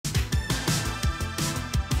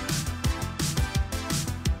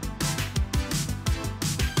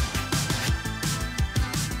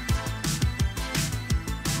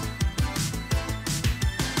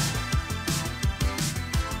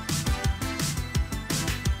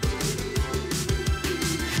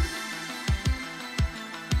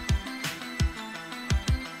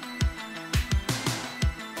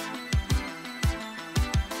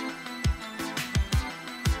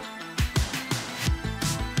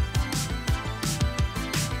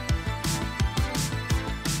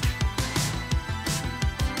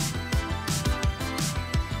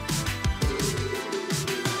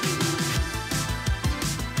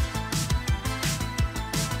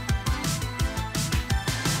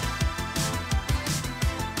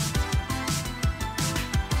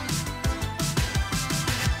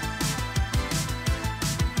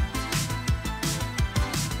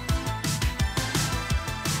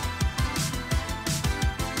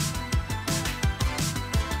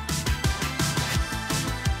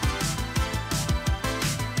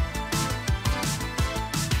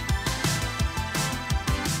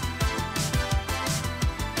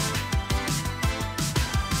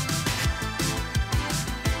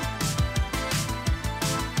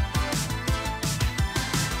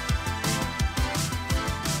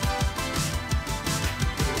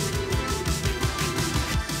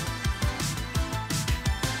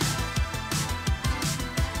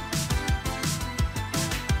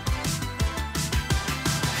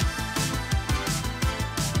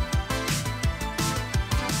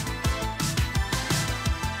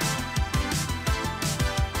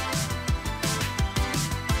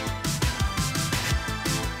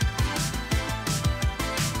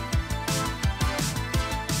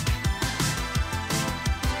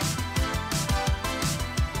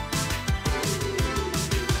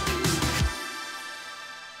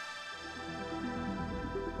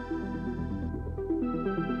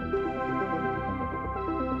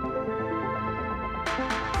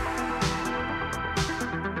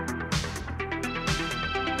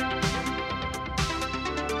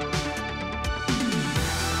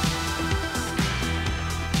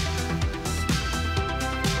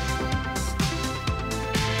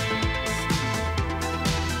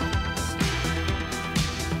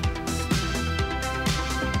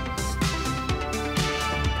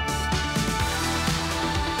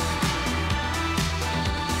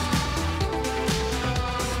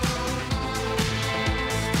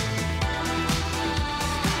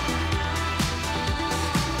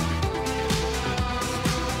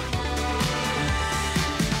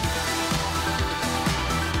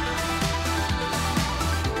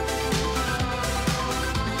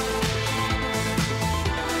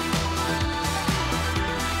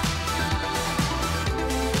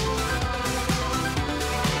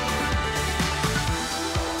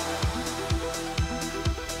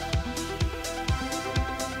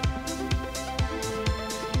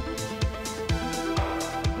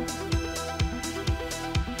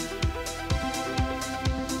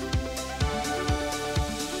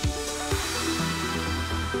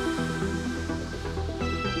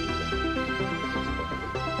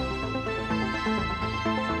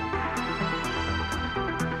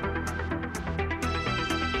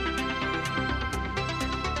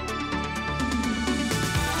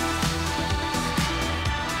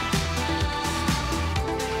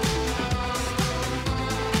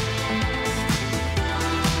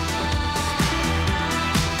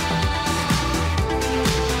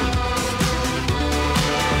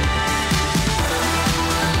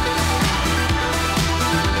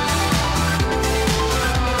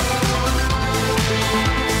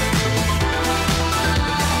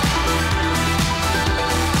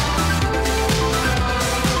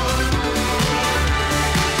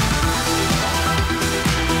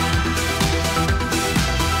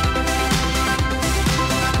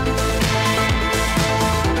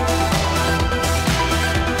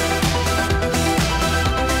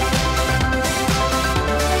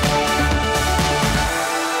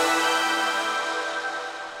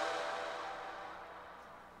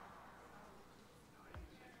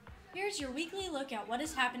look at what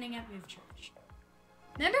is happening at Move Church.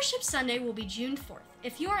 Membership Sunday will be June 4th.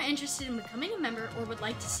 If you are interested in becoming a member or would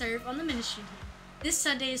like to serve on the ministry team, this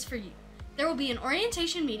Sunday is for you. There will be an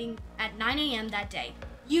orientation meeting at 9 a.m. that day.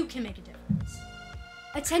 You can make a difference.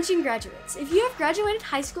 Attention graduates, if you have graduated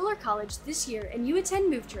high school or college this year and you attend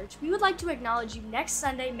Move Church, we would like to acknowledge you next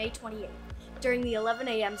Sunday, May 28th, during the 11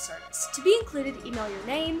 a.m. service. To be included, email your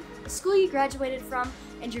name, the school you graduated from,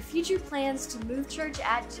 and your future plans to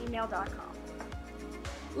movechurch@gmail.com.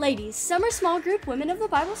 Ladies, Summer Small Group Women of the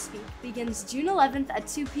Bible Speak begins June 11th at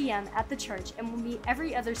 2 p.m. at the church and will meet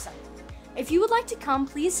every other Sunday. If you would like to come,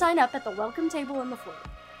 please sign up at the welcome table in the foyer.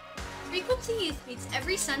 Frequency Youth meets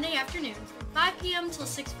every Sunday afternoon from 5 p.m. till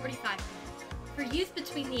 6:45 p.m. for youth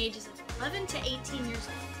between the ages of 11 to 18 years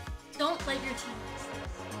old. Don't let your teen miss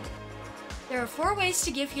this. There are 4 ways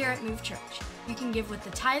to give here at Move Church. You can give with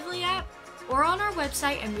the Tithely app or on our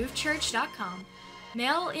website at movechurch.com,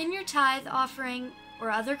 mail in your tithe offering or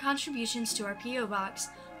other contributions to our P.O. box,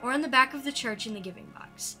 or in the back of the church in the giving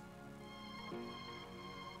box.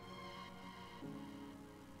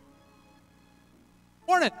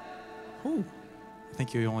 Morning. Ooh, I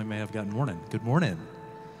think you only may have gotten morning. Good morning.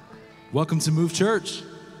 Welcome to Move Church.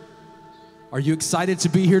 Are you excited to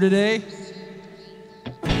be here today?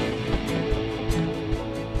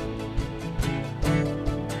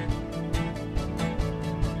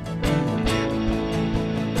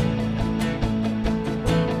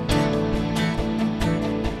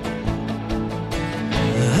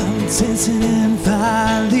 I'm dancing in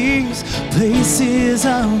valleys, places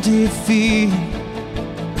of defeat.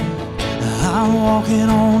 I'm walking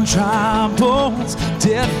on dry bones,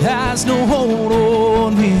 death has no hold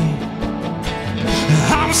on me.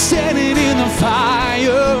 I'm standing in the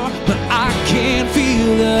fire, but I can't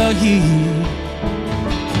feel the heat.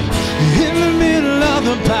 In the middle of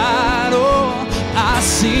the battle, I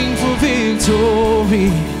sing for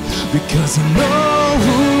victory, because I know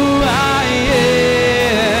who I am.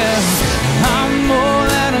 I'm more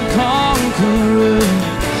than a conqueror.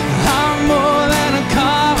 I'm more than a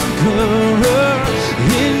conqueror.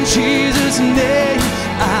 In Jesus' name,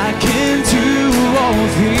 I can do all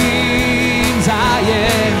things. I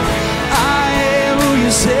am who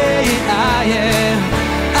you say I am.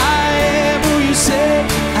 I am who you say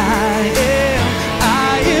I am.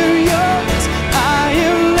 I am yours. I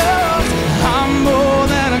am loved. I'm more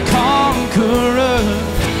than a conqueror.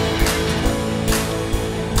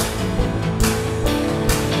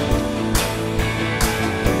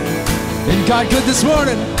 Ain't God good this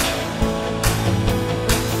morning?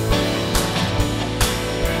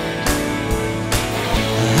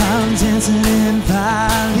 I'm dancing in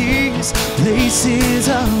valleys, places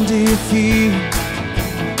of defeat.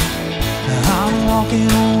 I'm walking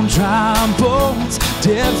on dry bones,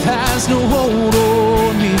 death has no hold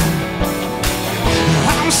on me.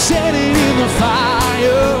 I'm standing in the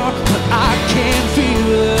fire, but I can't feel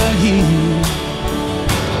the heat.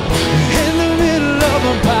 In the middle of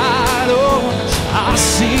a battle, I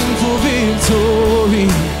sing for victory,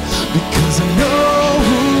 because I know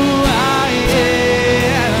who I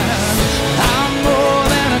am. I'm more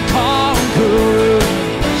than a conqueror.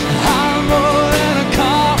 I'm more than a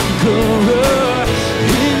conqueror.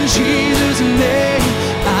 In Jesus' name,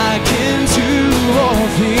 I can do all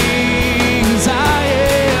things. I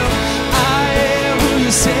am who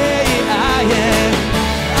you say I am.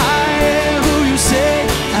 I am who you say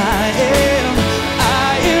I am.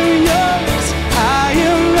 I am yours. I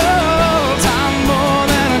am loved. I'm more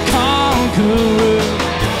than a conqueror.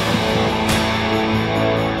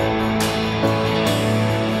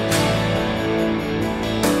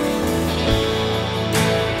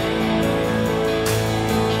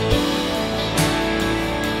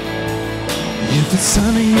 If it's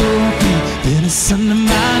under your feet, then it's under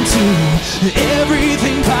mine too.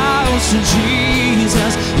 Everything bows to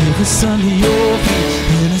Jesus. If it's under your feet,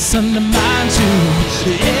 then it's under mine too.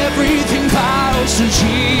 Everything bows to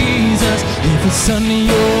Jesus. If it's under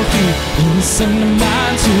your feet, then it's under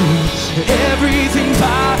mine too. Everything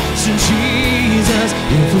bows to Jesus.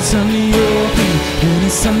 If it's under your feet, then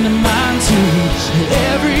it's under mine too.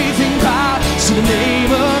 Everything bows to the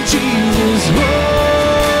name of Jesus. Oh.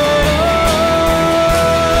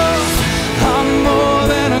 I'm more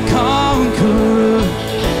than a conqueror.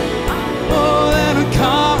 I'm more than a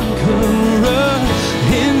conqueror.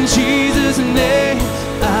 In Jesus' name,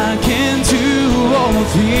 I can do all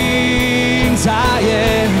things. I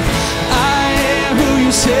am who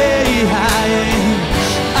you say I am.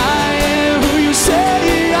 I am who you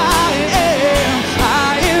say I am.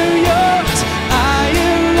 I am yours.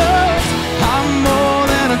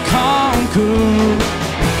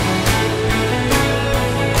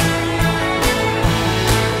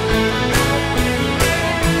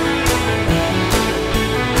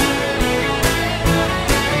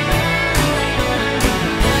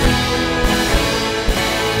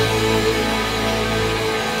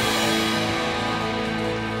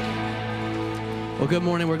 good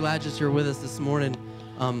morning. We're glad that you're with us this morning.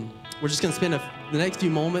 We're just going to spend the next few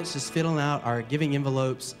moments just filling out our giving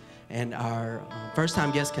envelopes and our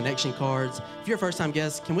first-time guest connection cards. If you're a first-time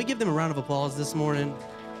guest, can we give them a round of applause this morning?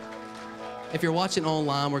 If you're watching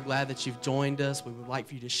online, we're glad that you've joined us. We would like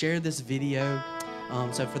for you to share this video.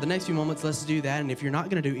 So for the next few moments, let's do that. And if you're not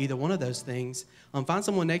going to do either one of those things, find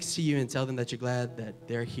someone next to you and tell them that you're glad that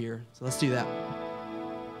they're here. So let's do that.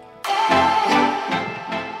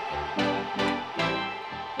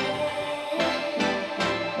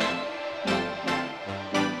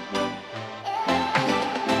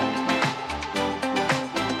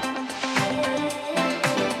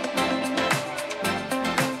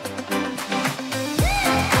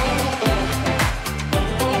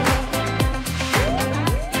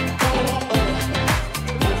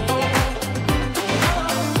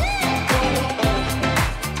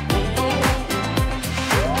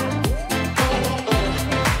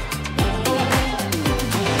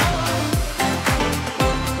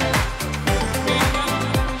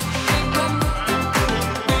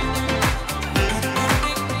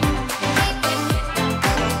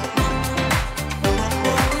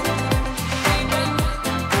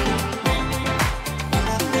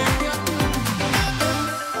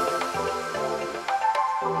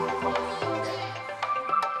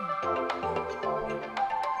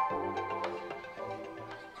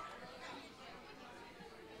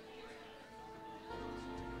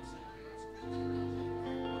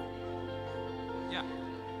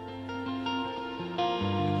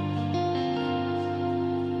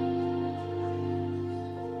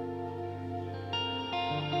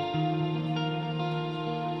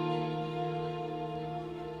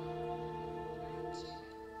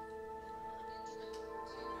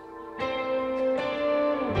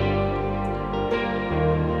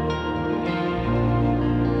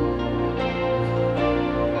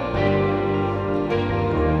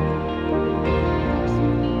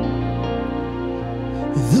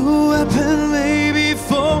 The weapon may be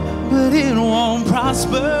formed, but it won't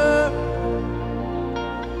prosper.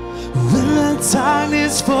 When the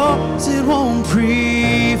darkness falls, it won't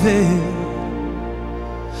prevail.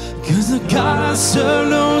 'Cause the God I serve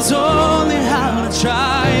knows only how to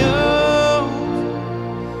triumph.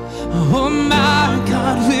 Oh, my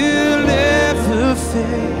God will never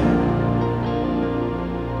fail.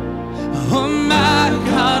 Oh, my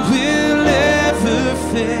God will never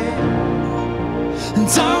fail. And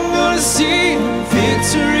I'm gonna see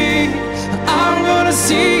victory. I'm gonna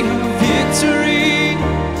see victory.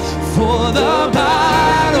 For the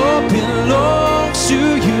battle belongs to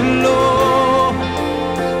you, Lord.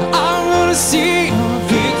 I'm gonna see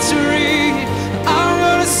victory. I'm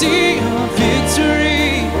gonna see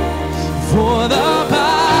victory. For the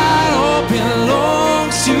battle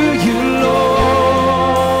belongs to you,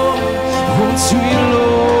 Lord. Oh, to you, Lord.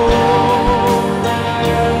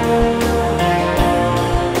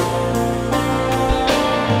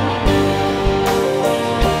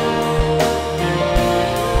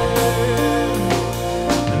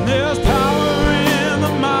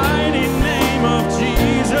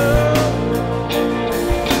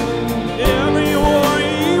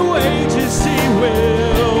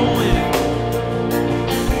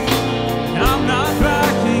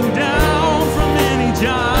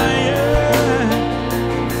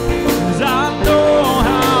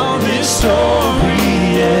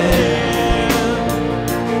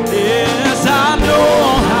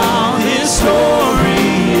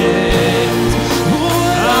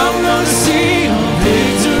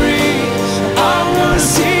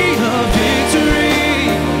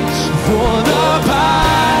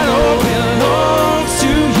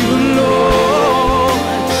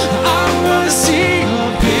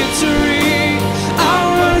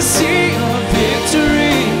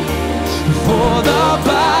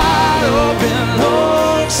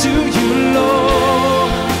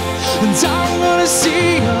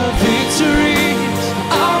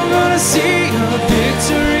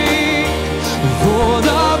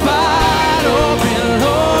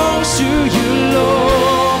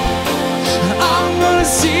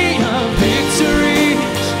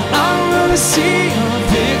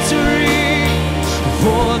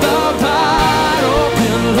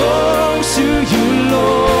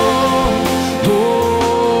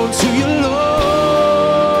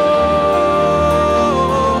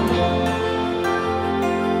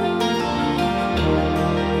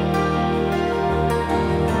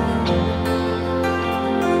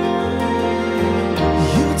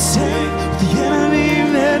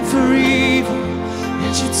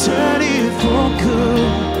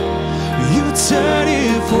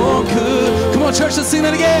 Church, let's sing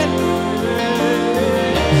that again.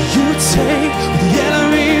 You take what the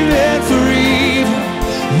enemy meant for evil,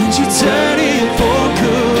 and you turn it for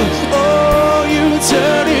good. Oh, you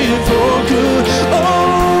turn it for good.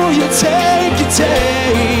 Oh, you take what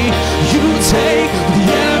the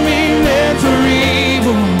enemy meant for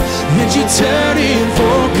evil, and you turn it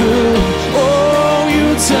for good. Oh, you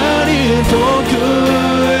turn it for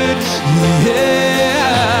good.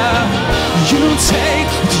 Yeah. You take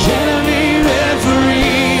what the enemy meant for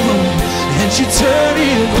evil, and you turn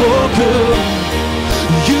it for good.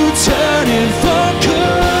 You turn it for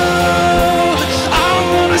good. I'm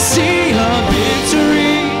gonna see a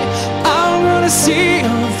victory. I'm gonna see a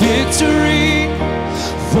victory.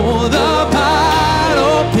 For the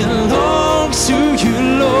battle belongs to you,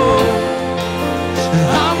 Lord.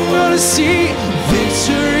 I'm gonna see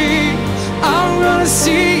victory. I'm gonna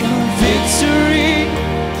see victory.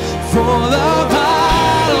 For the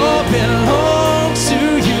battle belongs to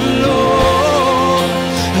you, Lord.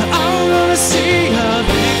 I'm gonna see a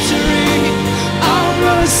victory. I'm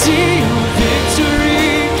gonna see a victory.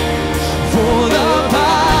 For the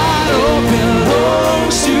battle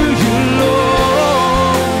belongs to you,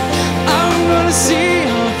 Lord. I'm gonna see a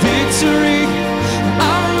victory.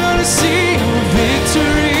 I'm gonna see a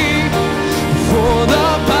victory. For the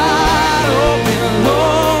battle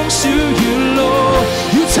belongs to you, Lord.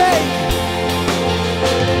 You take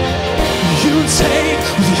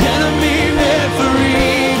what the enemy meant for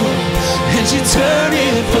evil, and you turn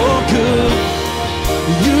it for good.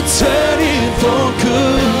 You turn it for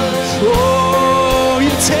good. Oh,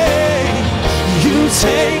 you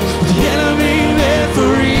take what the enemy meant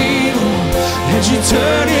for evil, and you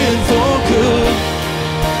turn it for good.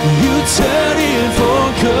 You turn it for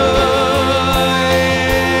good.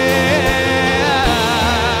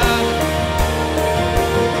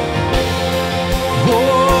 Oh,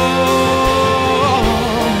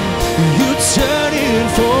 you turn it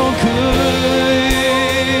for good.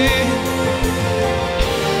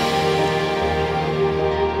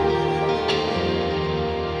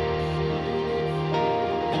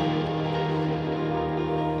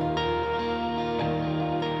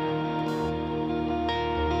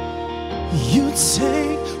 You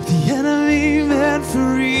take what the enemy meant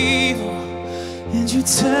for evil, and you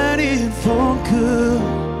turn it for good.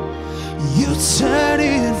 You turn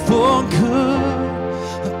it for good.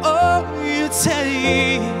 Oh, you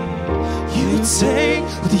take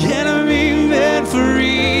what the enemy meant for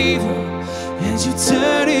evil, and you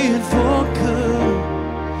turn it for good.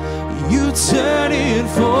 You turn it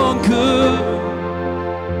for good.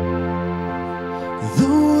 The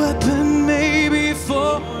weapon may be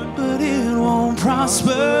formed, but it won't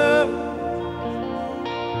prosper.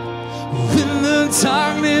 When the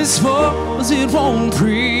darkness falls, it won't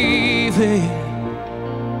prevail.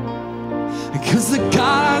 Because the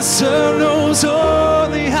God I serve knows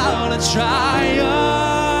only how to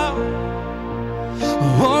triumph.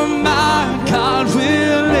 Oh, my God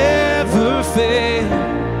will never fail.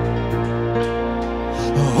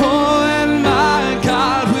 Oh, and my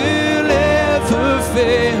God will never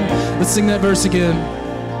fail. Let's sing that verse again.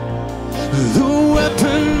 The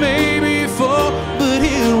weapon may be formed, but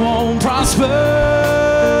it won't prosper.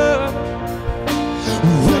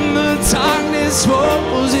 When the darkness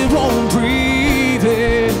falls, it won't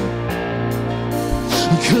prevail.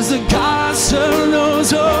 Because the God I serve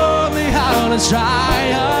knows only how to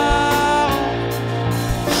triumph.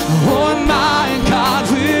 Oh, my God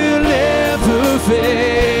will never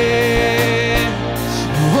fail.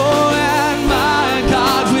 Oh, and my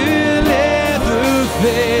God will never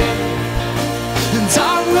fail. And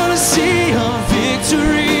I'm gonna see a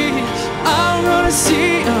victory. I'm gonna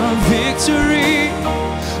see a victory.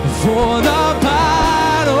 For the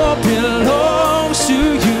battle belongs to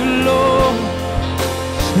you, Lord.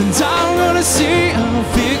 And I'm gonna see a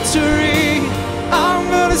victory. I'm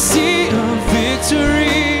gonna see a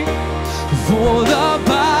victory. For the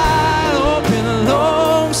battle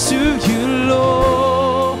belongs to you,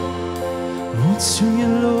 Lord. Oh, to you,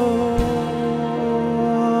 Lord.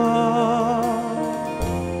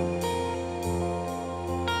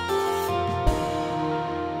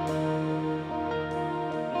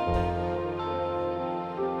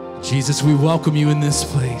 Jesus, we welcome you in this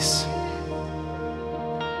place.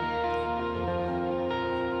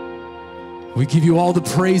 We give you all the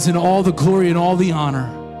praise and all the glory and all the honor.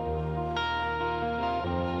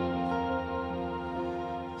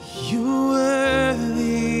 You're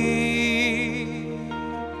worthy.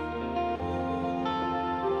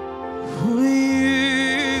 You're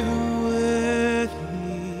worthy.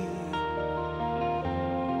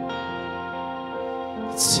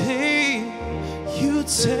 You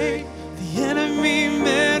take the enemy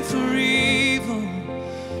meant for evil,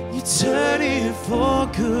 for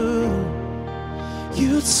good.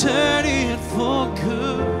 You turn it for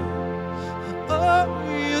good. Oh,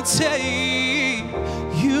 you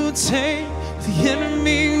take the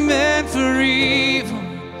enemy meant for evil,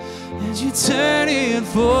 and you turn it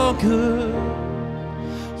for good.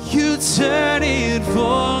 You turn it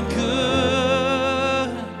for good.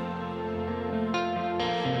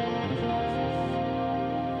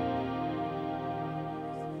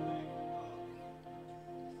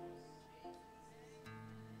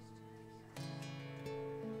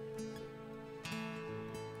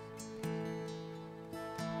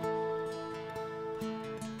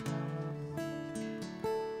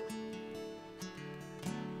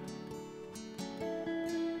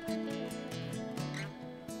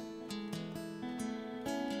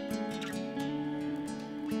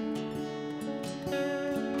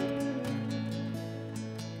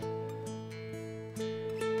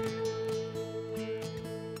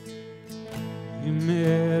 You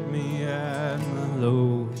met me at my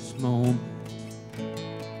lowest moment.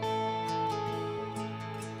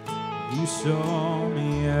 You saw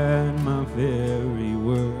me at my very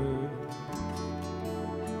worst.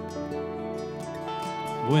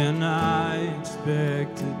 When I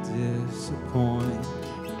expected disappointment,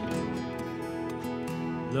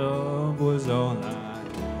 love was all I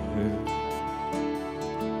heard.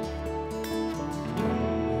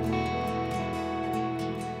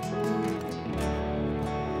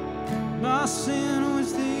 My sin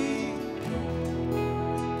was deep,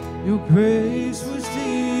 your grace was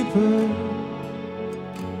deeper.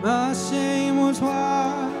 My shame was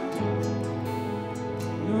wide,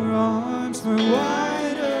 your arms were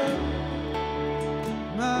wider.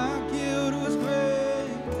 My guilt was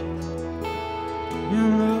great, your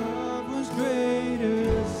love was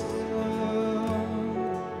greater still.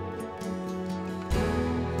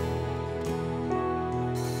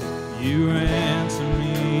 You ran to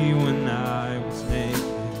me when I was naked.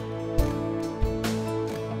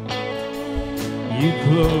 You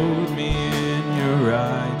clothed me in your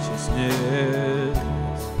righteousness.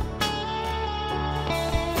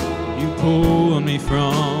 You pulled me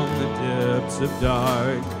from the depths of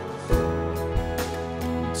darkness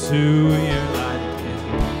to your light again.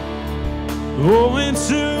 Oh,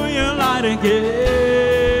 into your light again.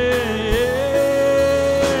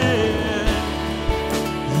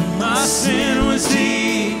 My sin was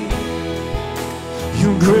deep,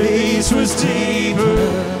 your grace was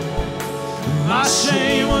deeper. My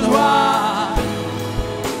shame was wide,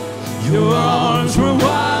 your arms were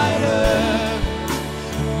wider.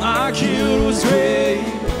 My guilt was great,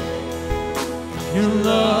 your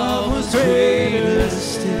love was greater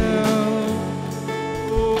still.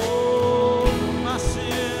 Oh, my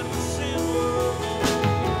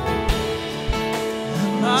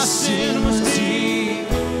sin was deep,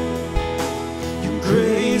 your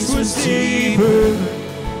grace was deeper.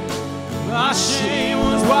 My shame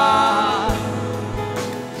was wide,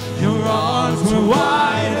 your arms were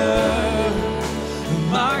wider.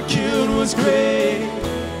 My guilt was great,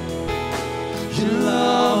 your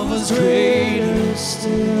love was greater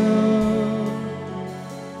still.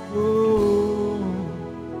 Oh,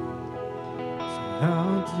 so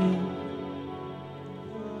how deep?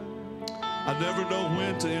 I never know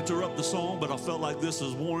when to interrupt the song, but I felt like this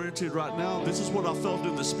is warranted right now. This is what I felt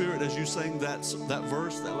in the spirit as you sang that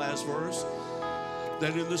verse, that last verse.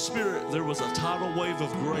 That in the spirit there was a tidal wave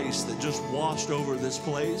of grace that just washed over this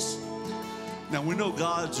place. Now we know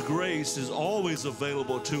God's grace is always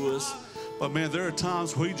available to us, but man, there are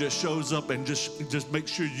times where He just shows up and just makes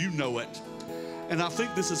sure you know it. And I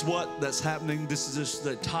think this is that's happening. This is just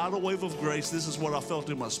the tidal wave of grace. This is what I felt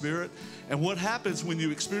in my spirit. And what happens when you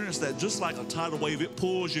experience that, just like a tidal wave, it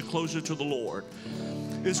pulls you closer to the Lord.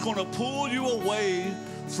 It's going to pull you away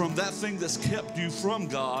from that thing that's kept you from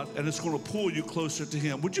God, and it's going to pull you closer to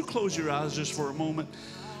Him. Would you close your eyes just for a moment?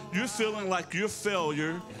 You're feeling like your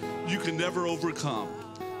failure you can never overcome.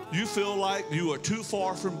 You feel like you are too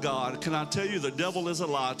far from God. Can I tell you, the devil is a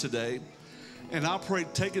lie today? And I pray,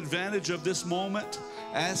 take advantage of this moment.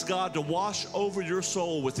 Ask God to wash over your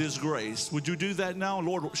soul with His grace. Would you do that now?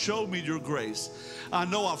 Lord, show me your grace. I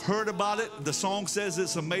know I've heard about it. The song says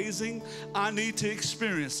it's amazing. I need to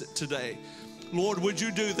experience it today. Lord, would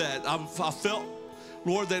you do that? I felt,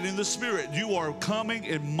 Lord, that in the Spirit you are coming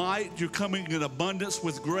in might. You're coming in abundance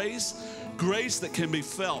with grace. Grace that can be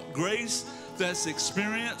felt. Grace that's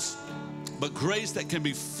experienced, but grace that can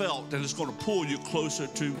be felt, and it's going to pull you closer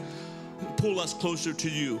to pull us closer to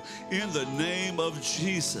you. In the name of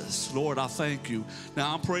Jesus, Lord, I thank you.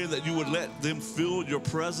 Now I'm praying that you would let them feel your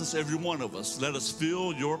presence, every one of us. Let us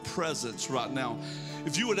feel your presence right now.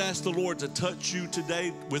 If you would ask the Lord to touch you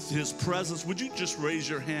today with his presence, would you just raise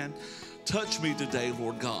your hand? Touch me today,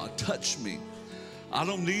 Lord God. Touch me.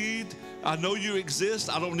 I know you exist.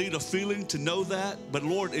 I don't need a feeling to know that, but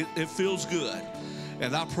Lord, it feels good.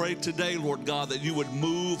 And I pray today, Lord God, that you would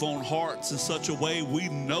move on hearts in such a way we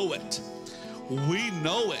know it. We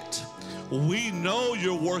know it. We know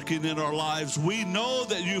you're working in our lives. We know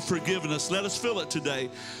that you've forgiven us. Let us feel it today.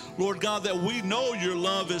 Lord God, that we know your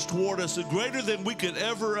love is toward us greater than we could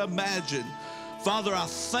ever imagine. Father, I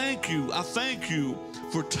thank you. I thank you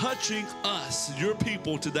for touching us, your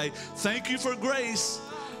people today. Thank you for grace.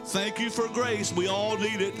 Thank you for grace. We all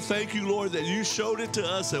need it. Thank you, Lord, that you showed it to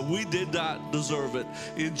us and we did not deserve it.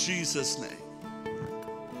 In Jesus' name.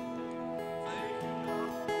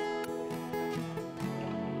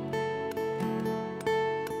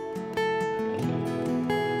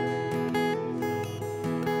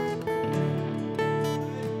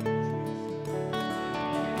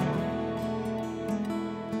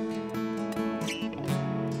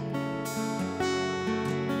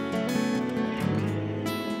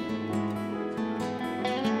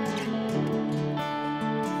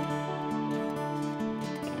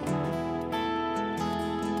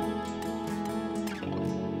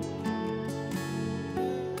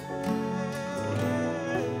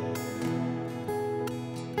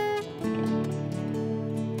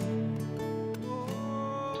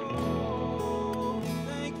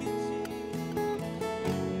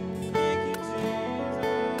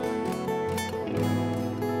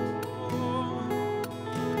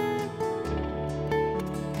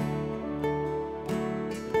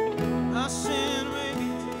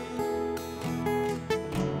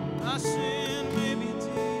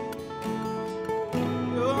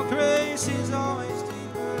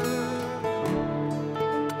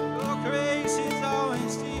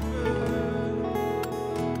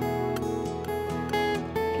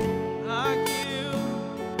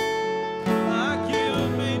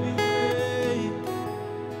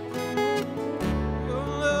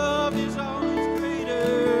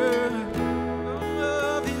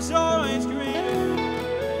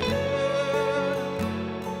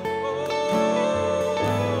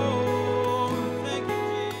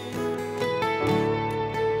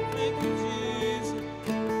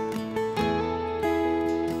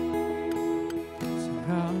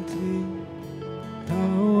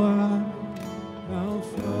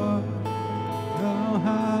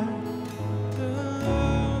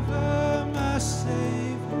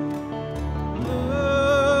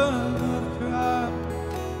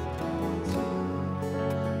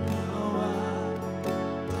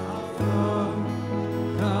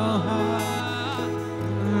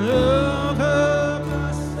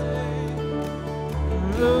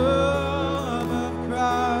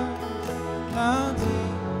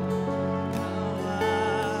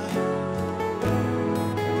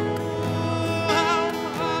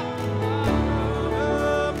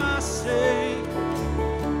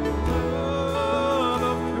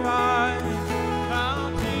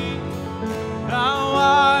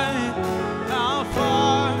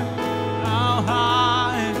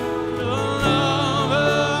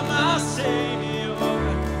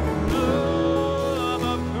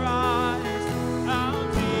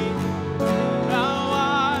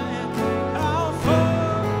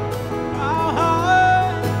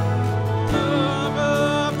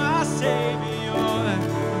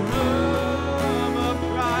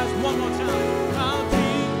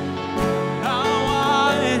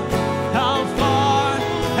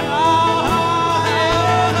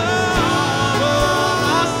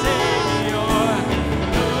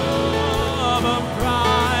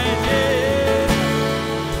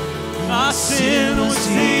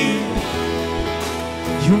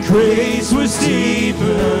 Grace was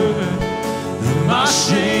deeper, my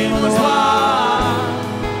shame was wide.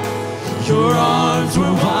 Your arms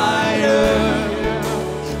were wider,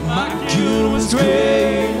 my guilt was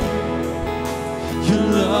great. Your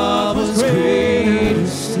love was greater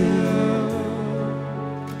still.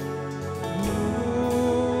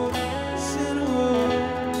 Oh,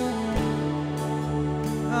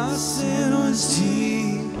 our sin was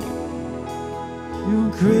deep.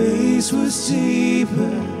 Your grace was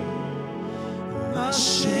deeper. My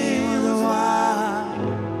shame was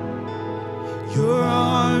wide, your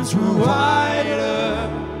arms were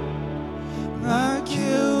wider, my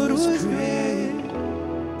guilt was great,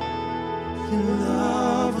 your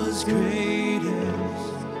love was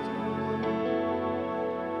greatest.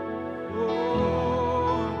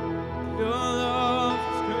 Oh,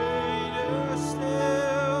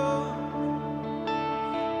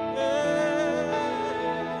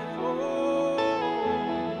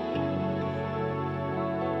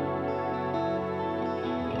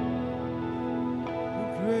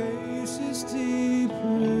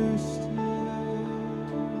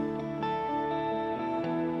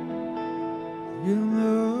 Your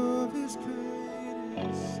love is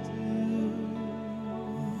greater still.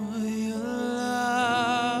 Your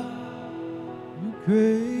love, your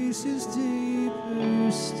grace is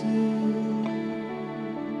deeper still.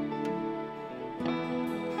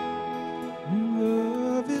 Your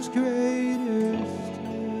love is greater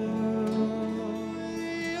still.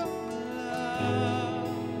 Your love,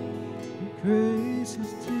 your grace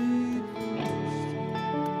is deeper still.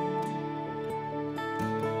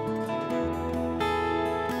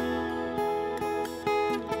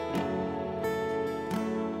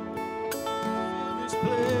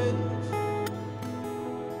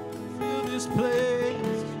 Fill this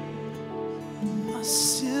place. My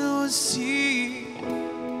sin was deep,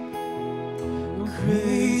 your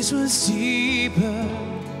grace was deeper,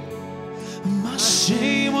 my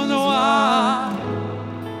shame was wide,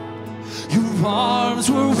 your arms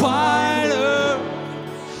were wider,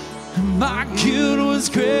 my guilt was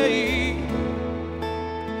great,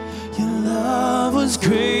 your love was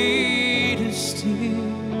greater still.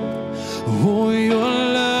 Oh, your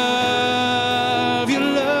love,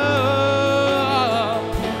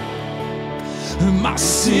 my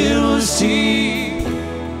sin was deep,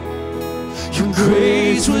 your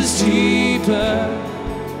grace was deeper,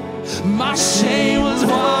 my shame was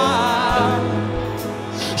wide,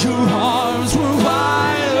 your arms were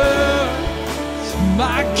wider,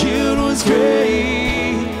 my guilt was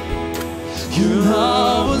great, your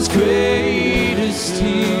love was greater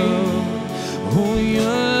still. Oh, your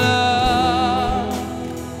love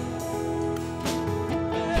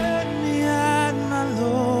met me at my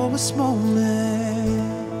lowest moment.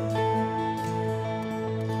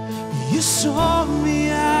 You saw me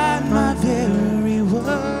at my very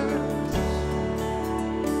worst.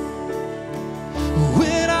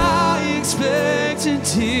 When I expected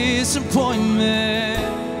disappointment,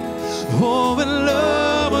 oh, when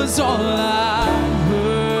love was all I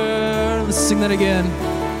heard. Let's sing that again.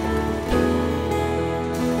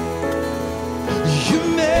 You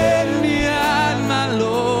met me at my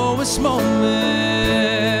lowest moment.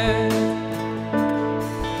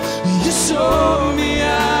 You saw me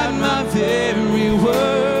at my very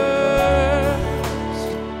worst.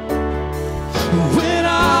 When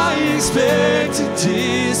I expected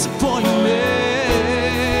disappointment,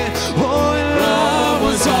 oh, and love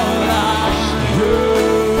was all I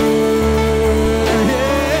heard.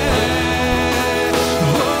 Yeah.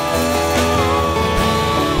 Oh,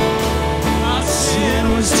 my sin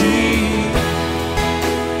was deep,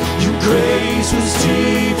 your grace was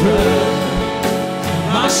deeper,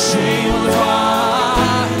 my shame was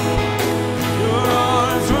wide, your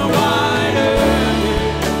arms were wider,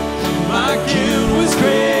 my guilt was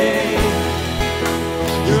great,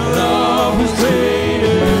 your love was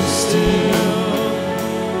greater still.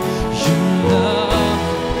 Your love,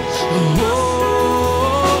 oh,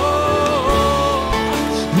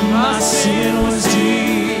 my sin was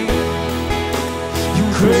deep,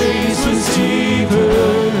 your grace was deeper,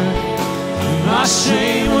 my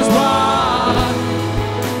shame was wide,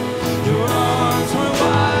 your arms were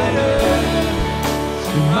wider,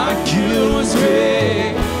 my guilt was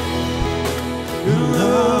great, your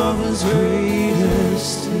love was greater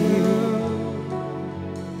still.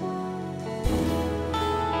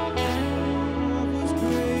 Love was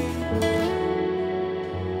greater.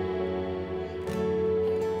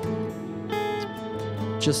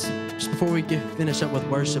 Just before we finish up with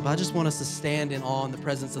worship, I just want us to stand in awe in the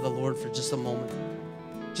presence of the Lord for just a moment.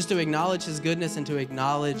 Just to acknowledge His goodness and to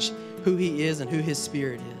acknowledge who He is and who His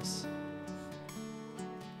Spirit is.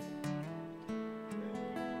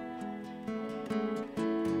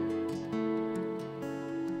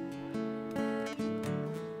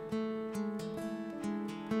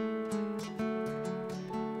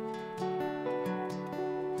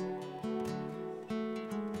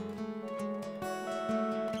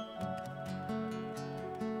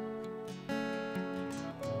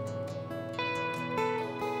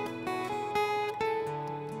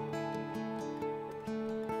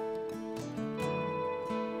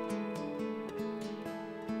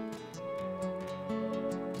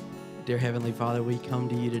 Dear Heavenly Father, we come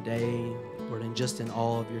to you today, Lord, and just in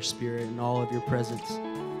awe of your Spirit and all of your presence.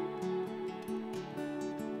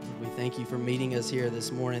 We thank you for meeting us here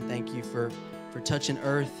this morning. Thank you for touching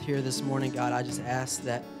earth here this morning. God, I just ask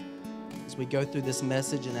that as we go through this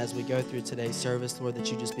message and as we go through today's service, Lord,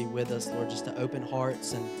 that you just be with us, Lord, just to open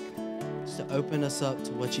hearts and just to open us up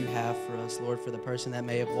to what you have for us, Lord, for the person that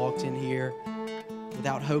may have walked in here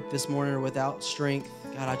without hope this morning or without strength.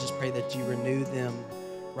 God, I just pray that you renew them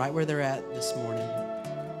right where they're at this morning.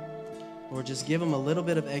 Lord, just give them a little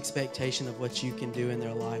bit of expectation of what you can do in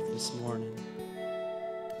their life this morning.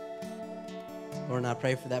 Lord, and I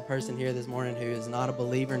pray for that person here this morning who is not a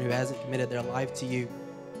believer and who hasn't committed their life to you.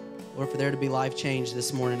 Lord, for there to be life change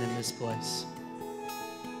this morning in this place.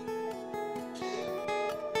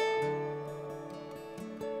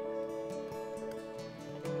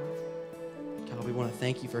 God, we want to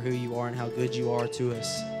thank you for who you are and how good you are to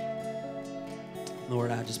us.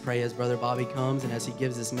 Lord, I just pray as Brother Bobby comes and as he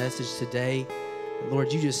gives this message today,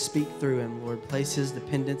 Lord, you just speak through him. Lord, place his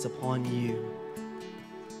dependence upon you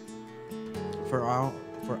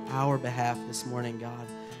for our behalf this morning, God.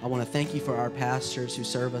 I want to thank you for our pastors who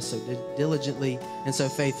serve us so diligently and so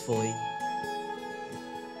faithfully.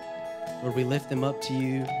 Lord, we lift them up to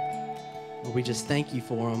you. Lord, we just thank you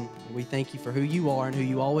for them. We thank you for who you are and who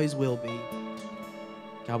you always will be.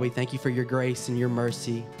 God, we thank you for your grace and your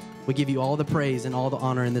mercy. We give you all the praise and all the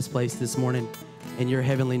honor in this place this morning. In your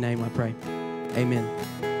heavenly name, I pray. Amen.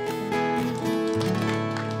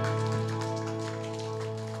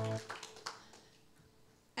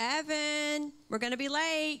 Evan, we're going to be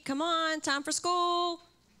late. Come on, time for school.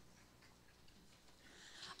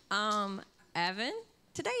 Evan,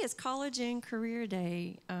 today is college and career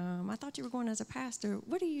day. I thought you were going as a pastor.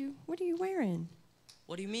 What are you wearing?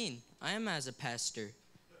 What do you mean? I am as a pastor.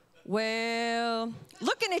 Well,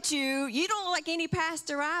 looking at you, you don't look like any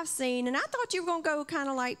pastor I've seen, and I thought you were going to go kind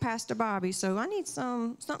of like Pastor Bobby, so I need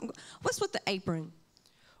something. What's with the apron?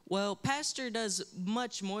 Well, pastor does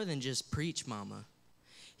much more than just preach, Mama.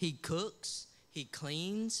 He cooks, he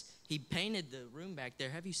cleans, he painted the room back there.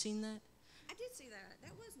 Have you seen that? I did see that.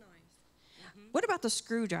 That was nice. Mm-hmm. What about the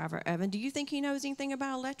screwdriver, Evan? Do you think he knows anything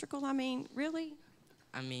about electrical? I mean, really?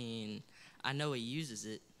 I mean, I know he uses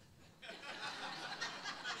it.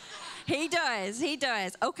 He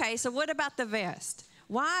does. Okay, so what about the vest?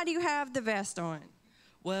 Why do you have the vest on?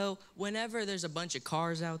 Well, whenever there's a bunch of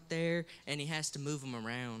cars out there and he has to move them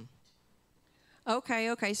around.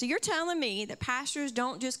 Okay, so you're telling me that pastors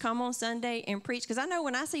don't just come on Sunday and preach? Because I know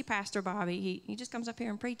when I see Pastor Bobby, he just comes up here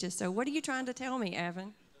and preaches. So what are you trying to tell me,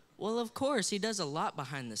 Evan? Well, of course, he does a lot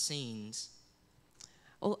behind the scenes.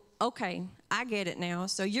 Well, okay, I get it now.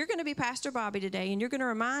 So you're going to be Pastor Bobby today, and you're going to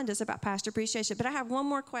remind us about Pastor Appreciation. But I have one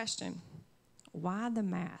more question. Why the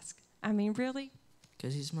mask? I mean, really?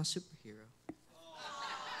 Because he's my superhero.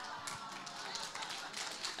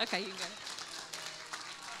 Okay, you can go.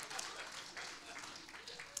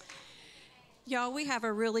 Y'all, we have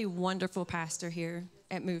a really wonderful pastor here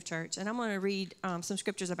at Move Church, and I'm going to read some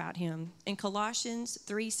scriptures about him. In Colossians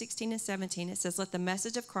 3:16 and 17, it says, "Let the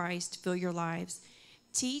message of Christ fill your lives.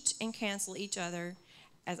 Teach and counsel each other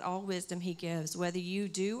as all wisdom he gives. Whether you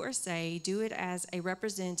do or say, do it as a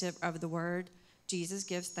representative of the word. Jesus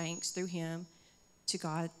gives thanks through him to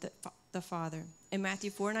God the Father." In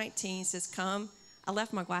Matthew 4:19 says, "Come." I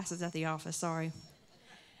left my glasses at the office, sorry.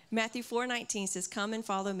 Matthew 4:19 says, "Come and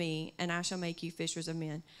follow me, and I shall make you fishers of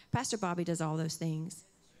men." Pastor Bobby does all those things.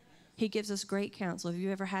 He gives us great counsel. Have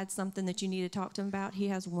you ever had something that you need to talk to him about? He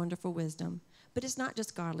has wonderful wisdom. But it's not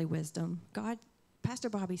just godly wisdom. Pastor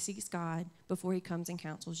Bobby seeks God before he comes and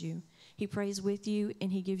counsels you. He prays with you,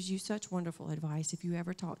 and he gives you such wonderful advice if you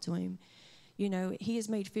ever talk to him. You know, he has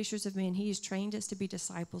made fishers of men. He has trained us to be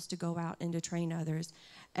disciples, to go out and to train others.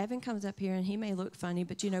 Evan comes up here, and he may look funny,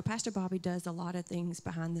 but, you know, Pastor Bobby does a lot of things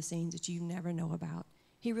behind the scenes that you never know about.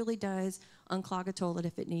 He really does unclog a toilet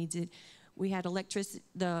if it needs it. We had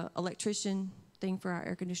the electrician thing for our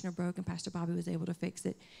air conditioner broke, and Pastor Bobby was able to fix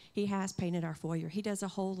it. He has painted our foyer. He does a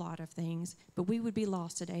whole lot of things, but we would be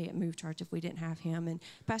lost today at Move Church if we didn't have him. And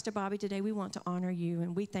Pastor Bobby, today we want to honor you,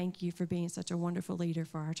 and we thank you for being such a wonderful leader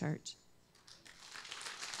for our church.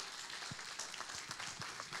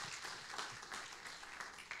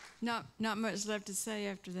 Not much left to say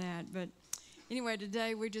after that, but anyway,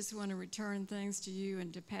 today we just want to return thanks to you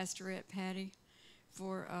and to Pastorette Patty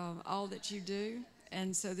for all that you do.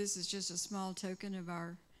 And so this is just a small token of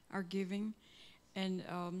our giving. And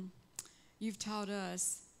you've taught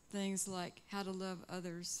us things like how to love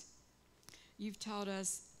others. You've taught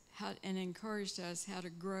us how and encouraged us how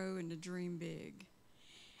to grow and to dream big.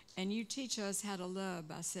 And you teach us how to love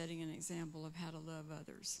by setting an example of how to love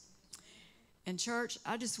others. And church,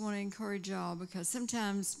 I just want to encourage y'all, because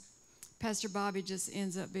sometimes Pastor Bobby just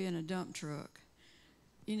ends up being a dump truck.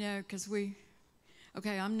 You know, because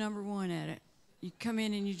I'm number one at it. You come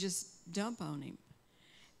in and you just dump on him.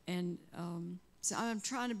 And so I'm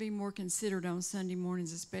trying to be more considerate on Sunday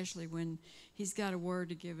mornings, especially when he's got a word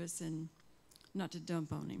to give us, and not to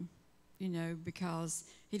dump on him, you know, because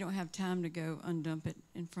he don't have time to go undump it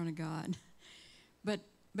in front of God. But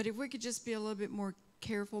if we could just be a little bit more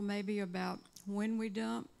careful maybe about when we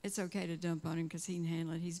dump. It's okay to dump on him because he can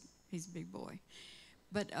handle it. He's a big boy.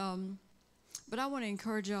 But I want to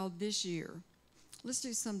encourage y'all this year let's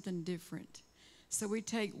do something different. So we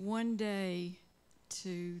take one day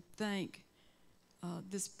to thank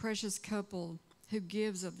this precious couple who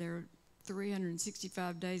gives of their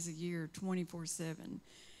 365 days a year, 24/7.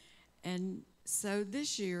 And so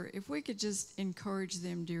this year, if we could just encourage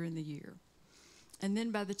them during the year. And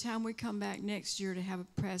then by the time we come back next year to have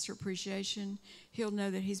a pastor appreciation, he'll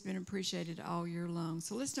know that he's been appreciated all year long.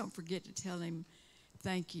 So let's don't forget to tell him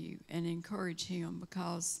thank you and encourage him,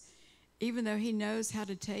 because even though he knows how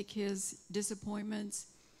to take his disappointments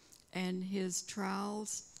and his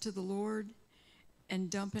trials to the Lord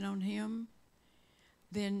and dump it on him,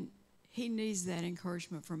 then he needs that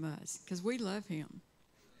encouragement from us, because we love him.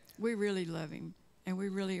 We really love him, and we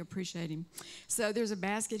really appreciate him. So there's a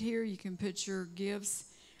basket here. You can put your gifts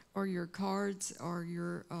or your cards or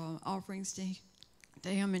your offerings to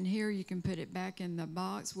him in here. You can put it back in the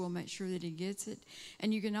box. We'll make sure that he gets it.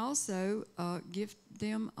 And you can also gift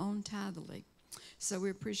them on Tithely. So we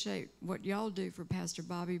appreciate what y'all do for Pastor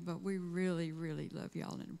Bobby, but we really, really love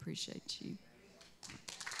y'all and appreciate you.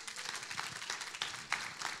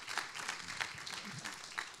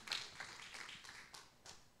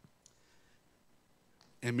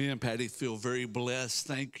 And me and Patty feel very blessed.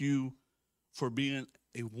 Thank you for being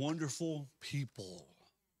a wonderful people.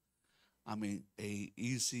 I mean, a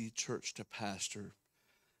easy church to pastor.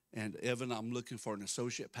 And Evan, I'm looking for an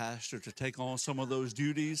associate pastor to take on some of those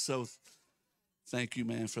duties. So thank you,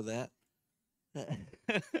 man, for that.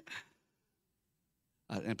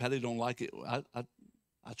 And Patty don't like it. I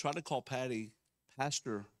try to call Patty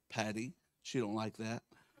Pastor Patty. She don't like that.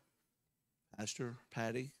 Pastor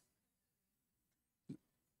Patty.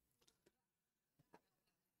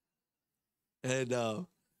 And Kelly,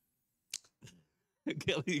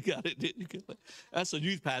 you got it, didn't you, Kelly? That's a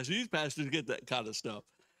youth pastor. Youth pastors get that kind of stuff.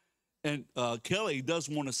 And Kelly does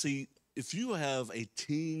want to see, if you have a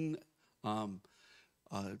teenager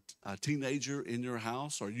in your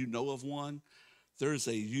house, or you know of one, there's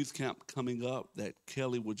a youth camp coming up that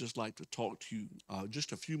Kelly would just like to talk to you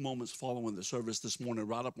just a few moments following the service this morning,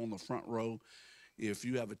 right up on the front row. If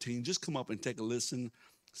you have a teen, just come up and take a listen.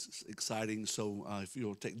 It's exciting. So if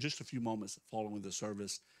you'll take just a few moments following the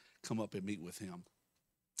service, come up and meet with him.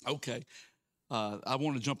 Okay. I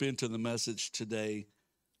want to jump into the message today.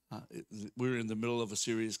 We're in the middle of a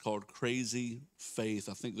series called Crazy Faith.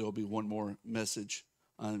 I think there will be one more message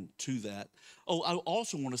to that. Oh, I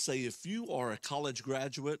also want to say, if you are a college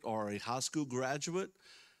graduate or a high school graduate,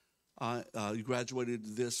 you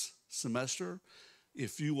graduated this semester,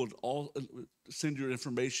 if you would all send your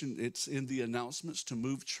information, it's in the announcements to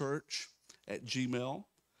movechurch@gmail.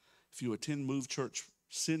 If you attend Move Church,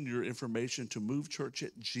 send your information to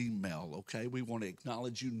movechurch@gmail, okay? We want to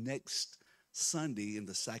acknowledge you next Sunday in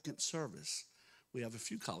the second service. We have a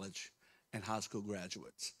few college and high school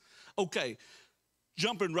graduates. Okay,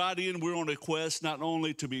 jumping right in, we're on a quest not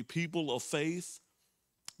only to be people of faith,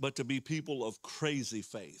 but to be people of crazy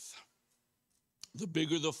faith. The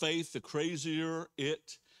bigger the faith, the crazier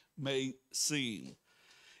it may seem.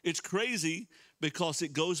 It's crazy because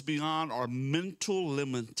it goes beyond our mental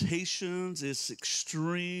limitations. It's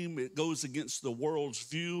extreme. It goes against the world's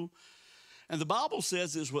view. And the Bible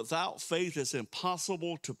says it's without faith it's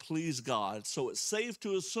impossible to please God. So it's safe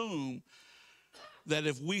to assume that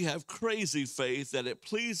if we have crazy faith, that it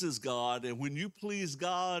pleases God. And when you please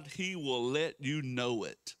God, he will let you know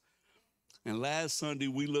it. And last Sunday,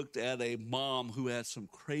 we looked at a mom who had some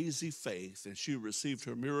crazy faith, and she received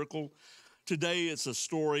her miracle. Today, it's a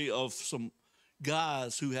story of some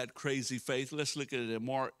guys who had crazy faith. Let's look at it in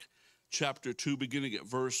Mark chapter 2, beginning at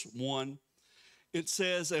verse 1. It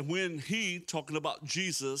says, and when he, talking about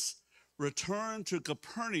Jesus, returned to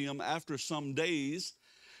Capernaum after some days,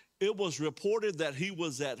 it was reported that he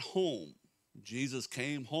was at home. Jesus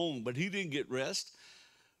came home, but he didn't get rest.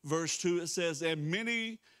 Verse 2, it says, and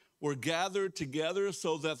many were gathered together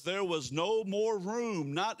so that there was no more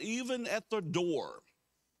room, not even at the door.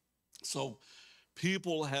 So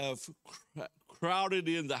people have crowded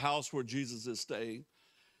in the house where Jesus is staying,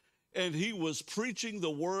 and he was preaching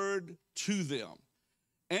the word to them.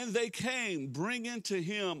 And they came, bringing to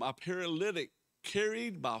him a paralytic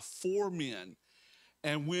carried by 4 men.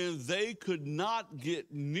 And when they could not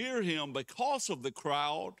get near him because of the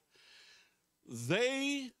crowd,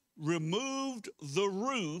 they removed the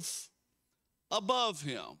roof above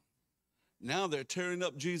him. Now they're tearing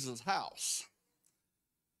up Jesus' house.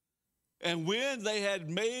 And when they had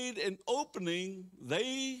made an opening,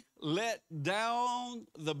 they let down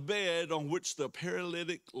the bed on which the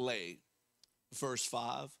paralytic lay. Verse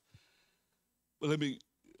 5. But let me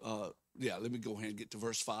go ahead and get to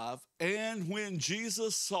verse 5. And when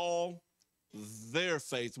Jesus saw their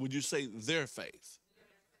faith. Would you say their faith?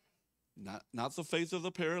 Not the faith of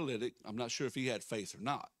the paralytic. I'm not sure if he had faith or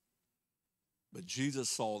not. But Jesus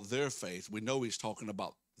saw their faith. We know he's talking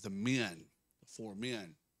about the men, the 4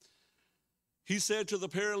 men. He said to the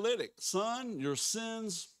paralytic, son, your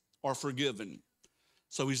sins are forgiven.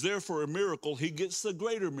 So he's there for a miracle. He gets the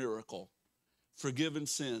greater miracle, forgiven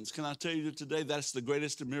sins. Can I tell you today, that's the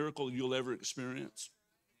greatest miracle you'll ever experience?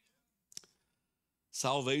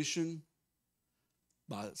 Salvation,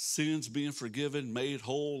 by sins being forgiven, made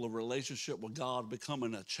whole, a relationship with God,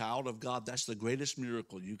 becoming a child of God, that's the greatest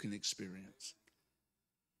miracle you can experience.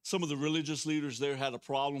 Some of the religious leaders there had a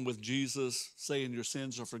problem with Jesus saying your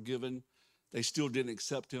sins are forgiven. They still didn't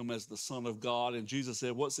accept him as the Son of God. And Jesus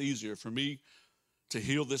said, what's easier, for me to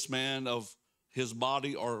heal this man of his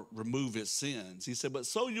body or remove his sins? He said, but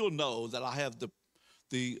so you'll know that I have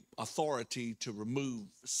the authority to remove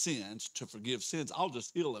sins, to forgive sins. I'll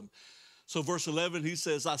just heal him. So verse 11, he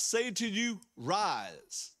says, I say to you,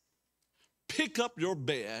 rise, pick up your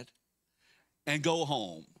bed and go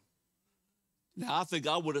home. Now, I think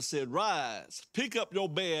I would have said, rise, pick up your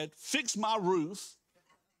bed, fix my roof,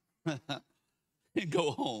 and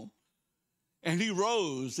go home. And he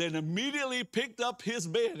rose and immediately picked up his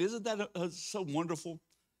bed. Isn't that so wonderful?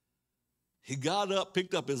 He got up,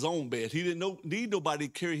 picked up his own bed. He didn't need nobody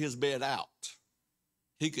to carry his bed out.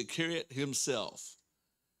 He could carry it himself.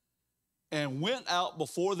 And went out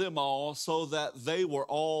before them all, so that they were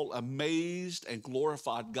all amazed and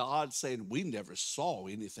glorified God, saying, we never saw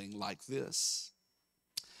anything like this.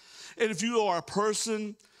 And if you are a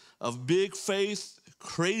person of big faith,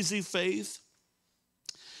 crazy faith,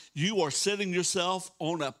 you are setting yourself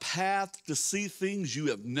on a path to see things you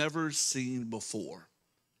have never seen before.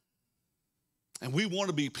 And we want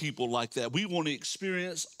to be people like that. We want to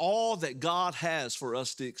experience all that God has for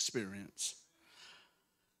us to experience.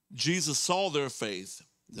 Jesus saw their faith,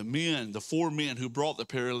 the 4 men who brought the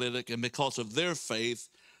paralytic, and because of their faith,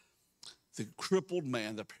 the crippled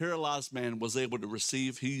man, the paralyzed man, was able to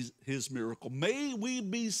receive his miracle. May we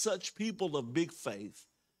be such people of big faith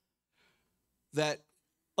that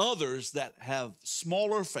others that have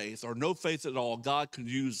smaller faith or no faith at all, God can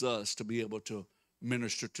use us to be able to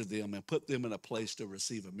minister to them and put them in a place to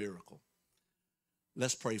receive a miracle.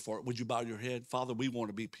 Let's pray for it. Would you bow your head? Father, we want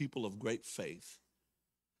to be people of great faith.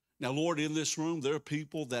 Now, Lord, in this room, there are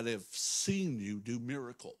people that have seen you do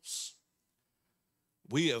miracles.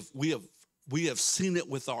 We have seen it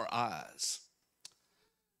with our eyes.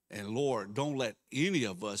 And Lord, don't let any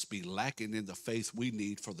of us be lacking in the faith we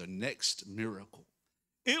need for the next miracle.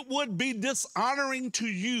 It would be dishonoring to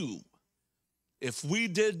you if we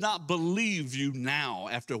did not believe you now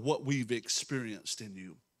after what we've experienced in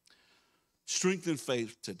you. Strengthen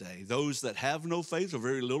faith today. Those that have no faith or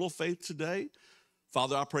very little faith today,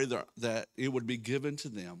 Father, I pray that it would be given to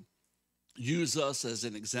them. Use us as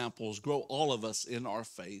an example. Grow all of us in our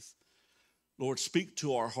faith. Lord, speak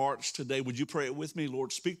to our hearts today. Would you pray it with me?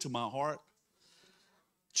 Lord, speak to my heart.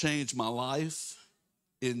 Change my life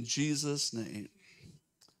in Jesus' name.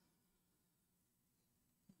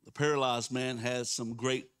 The paralyzed man has some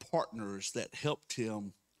great partners that helped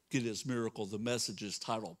him get his miracle. The message is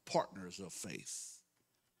titled Partners of Faith.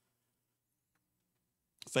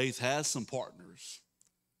 Faith has some partners.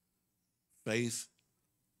 Faith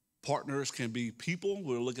partners can be people.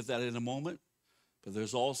 We'll look at that in a moment. But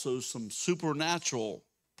there's also some supernatural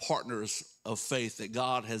partners of faith that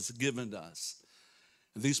God has given us.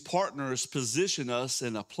 And these partners position us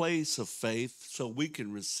in a place of faith so we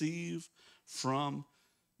can receive from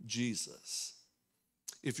Jesus.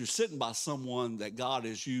 If you're sitting by someone that God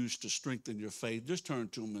has used to strengthen your faith, just turn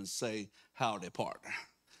to them and say, howdy, partner.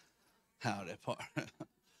 Howdy, partner.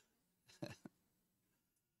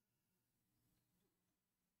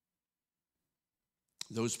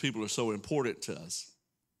 Those people are so important to us.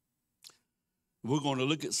 We're going to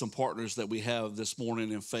look at some partners that we have this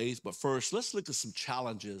morning in faith, but first, let's look at some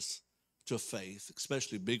challenges to faith,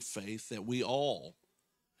 especially big faith, that we all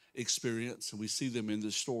experience, and we see them in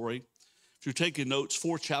this story. If you're taking notes,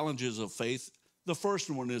 4 challenges of faith. The first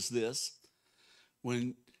one is this: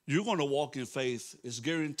 when you're going to walk in faith, it's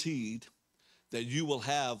guaranteed that you will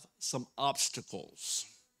have some obstacles.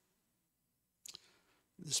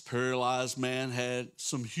 This paralyzed man had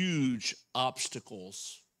some huge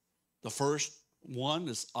obstacles. The first one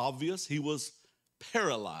is obvious. He was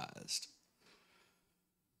paralyzed.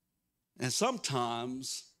 And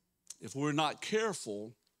sometimes, if we're not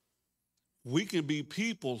careful, we can be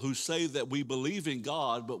people who say that we believe in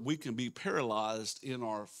God, but we can be paralyzed in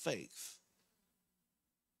our faith.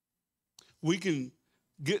 We can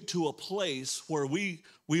get to a place where we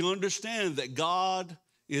understand that God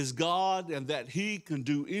is God and that he can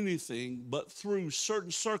do anything, but through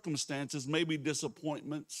certain circumstances, maybe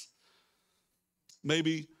disappointments,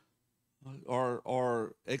 maybe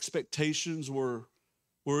our expectations were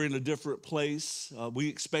in a different place. We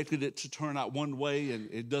expected it to turn out one way, and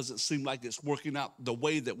it doesn't seem like it's working out the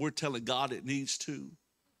way that we're telling God it needs to.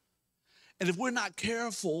 And if we're not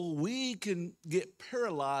careful, we can get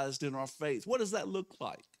paralyzed in our faith. What does that look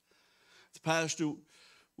like? The pastor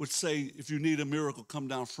would say, if you need a miracle, come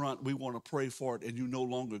down front. We want to pray for it, and you no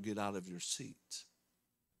longer get out of your seat.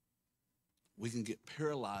 We can get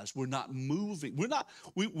paralyzed. We're not moving.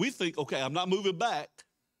 We think, okay, I'm not moving back,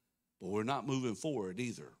 but we're not moving forward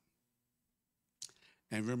either.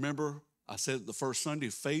 And remember, I said the first Sunday,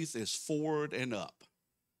 faith is forward and up.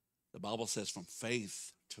 The Bible says from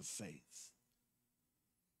faith to faith.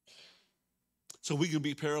 So we can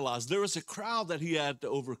be paralyzed. There was a crowd that he had to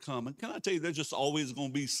overcome. And can I tell you, there's just always going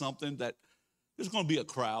to be something that there's going to be a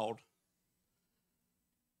crowd.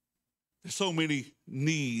 There's so many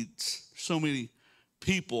needs, so many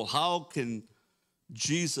people. How can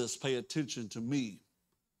Jesus pay attention to me?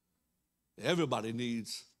 Everybody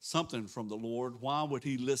needs something from the Lord. Why would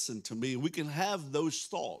he listen to me? We can have those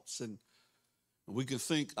thoughts, and we can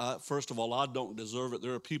think, first of all, I don't deserve it.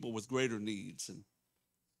 There are people with greater needs.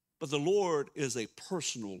 But the Lord is a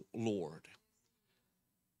personal Lord.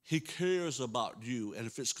 He cares about you, and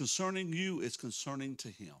if it's concerning you, it's concerning to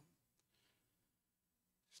him.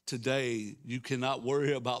 Today, you cannot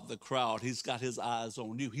worry about the crowd. He's got his eyes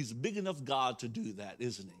on you. He's a big enough God to do that,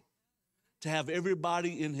 isn't he? To have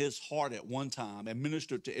everybody in his heart at one time and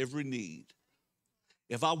minister to every need.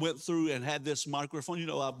 If I went through and had this microphone, you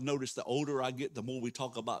know, I've noticed the older I get, the more we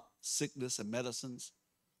talk about sickness and medicines.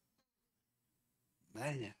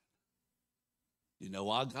 Man, you know,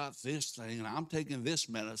 I got this thing and I'm taking this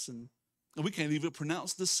medicine. And we can't even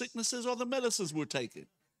pronounce the sicknesses or the medicines we're taking.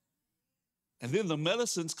 And then the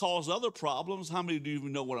medicines cause other problems. How many do you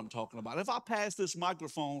even know what I'm talking about? If I passed this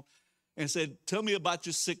microphone and said, tell me about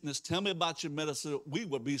your sickness, tell me about your medicine, we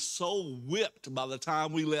would be so whipped by the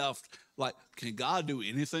time we left. Like, can God do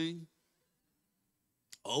anything?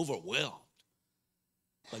 Overwhelmed.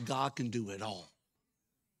 But God can do it all.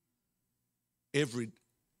 Every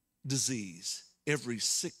disease, every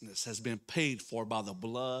sickness has been paid for by the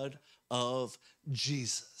blood of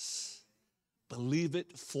Jesus. Believe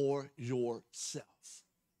it for yourself.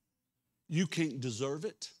 You can't deserve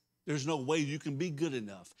it. There's no way you can be good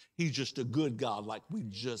enough. He's just a good God like we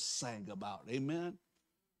just sang about. Amen?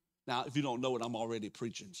 Now, if you don't know it, I'm already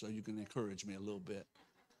preaching, so you can encourage me a little bit.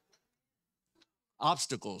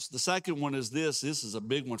 Obstacles. The second one is this. This is a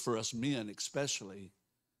big one for us men especially.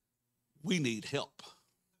 We need help.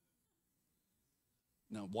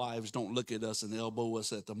 Now, wives, don't look at us and elbow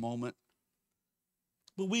us at the moment.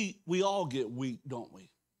 But we all get weak, don't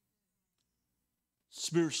we?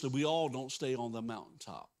 Spiritually, we all don't stay on the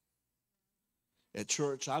mountaintop. At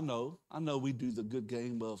church, I know we do the good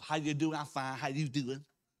game of, how you doing? I'm fine. How you doing?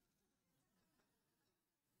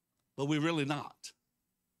 But we're really not.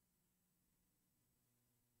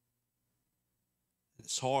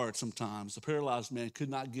 It's hard sometimes. The paralyzed man could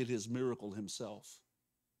not get his miracle himself.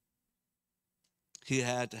 He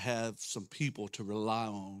had to have some people to rely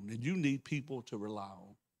on, and you need people to rely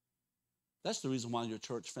on. That's the reason why your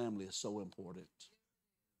church family is so important.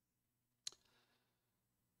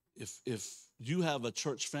 If you have a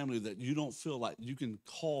church family that you don't feel like you can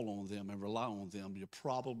call on them and rely on them, you're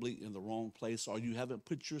probably in the wrong place, or you haven't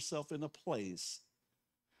put yourself in a place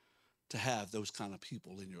to have those kind of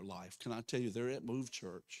people in your life. Can I tell you, they're at Move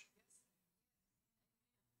Church.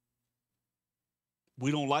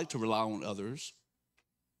 We don't like to rely on others.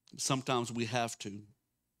 Sometimes we have to.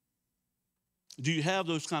 Do you have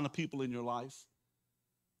those kind of people in your life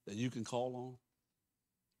that you can call on?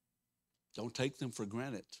 Don't take them for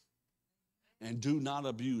granted. And do not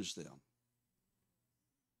abuse them.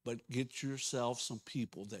 But get yourself some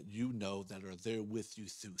people that you know that are there with you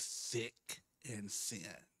through thick and thin.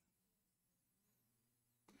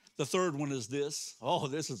 The third one is this. Oh,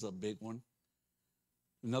 this is a big one.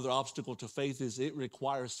 Another obstacle to faith is it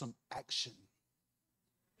requires some action.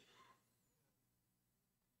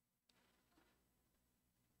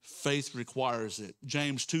 Faith requires it.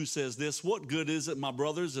 James 2 says this, what good is it, my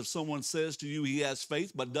brothers, if someone says to you he has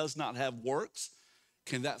faith but does not have works?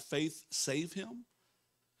 Can that faith save him?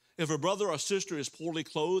 If a brother or sister is poorly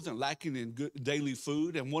clothed and lacking in good daily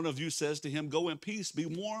food, and one of you says to him, go in peace, be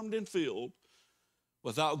warmed and filled,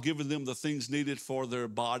 without giving them the things needed for their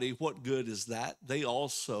body, what good is that?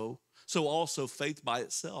 So also faith by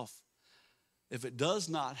itself, if it does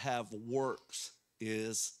not have works,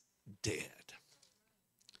 is dead.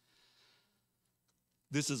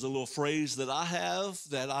 This is a little phrase that I have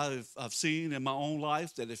that I've seen in my own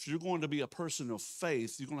life, that if you're going to be a person of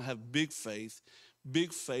faith, you're going to have big faith.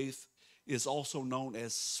 Big faith is also known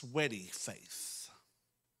as sweaty faith.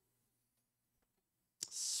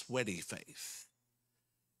 Sweaty faith.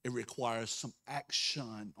 It requires some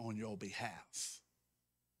action on your behalf.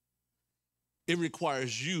 It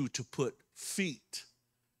requires you to put feet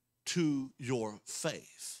to your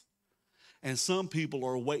faith. And some people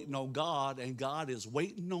are waiting on God, and God is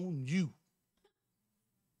waiting on you.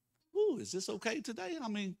 Ooh, is this okay today? I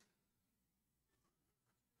mean,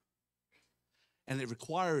 and it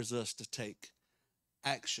requires us to take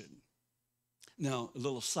action. Now, a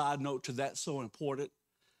little side note to that, so important.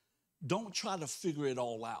 Don't try to figure it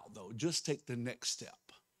all out, though. Just take the next step.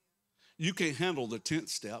 You can't handle the 10th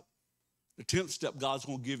step. The 10th step God's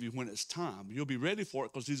going to give you when it's time. You'll be ready for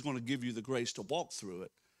it because he's going to give you the grace to walk through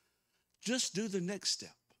it. Just do the next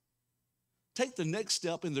step. Take the next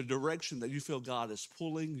step in the direction that you feel God is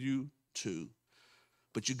pulling you to.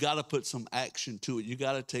 But you got to put some action to it. You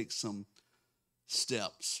got to take some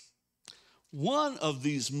steps. One of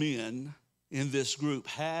these men in this group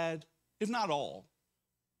had, if not all,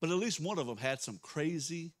 but at least one of them had some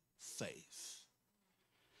crazy faith.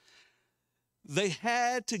 They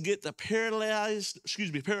had to get the paralyzed,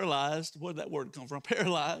 where did that word come from?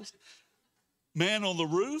 Paralyzed man on the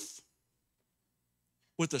roof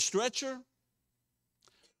with a stretcher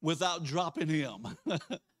without dropping him.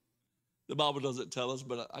 The Bible doesn't tell us,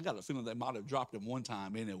 but I got a feeling they might have dropped him one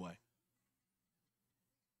time anyway.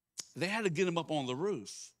 They had to get him up on the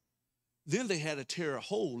roof. Then they had to tear a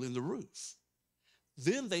hole in the roof.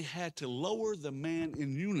 Then they had to lower the man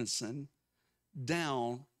in unison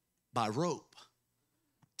down by rope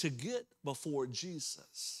to get before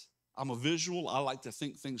Jesus. I'm a visual. I like to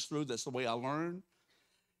think things through. That's the way I learn.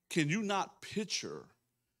 Can you not picture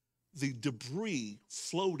the debris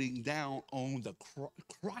floating down on the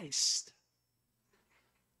Christ,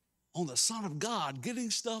 on the Son of God, getting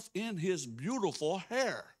stuff in his beautiful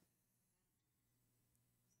hair?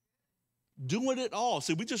 Doing it all.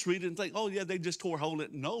 See, we just read it and think, oh, yeah, they just tore a hole in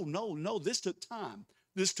it. No. This took time.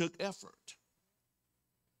 This took effort.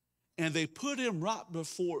 And they put him right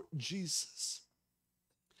before Jesus.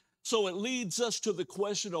 So it leads us to the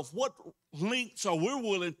question of what lengths are we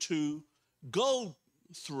willing to go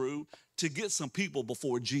through to get some people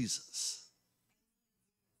before Jesus?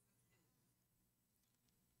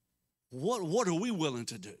 What are we willing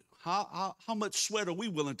to do? How much sweat are we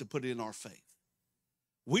willing to put in our faith?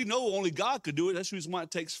 We know only God could do it. That's the reason why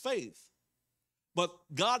it takes faith. But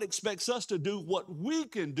God expects us to do what we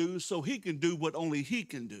can do so he can do what only he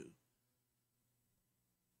can do.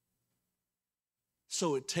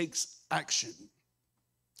 So it takes action.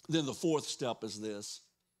 Then the fourth step is this.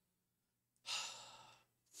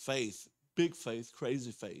 Faith, big faith,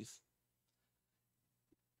 crazy faith.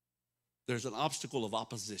 There's an obstacle of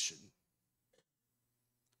opposition.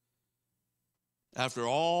 After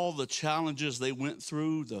all the challenges they went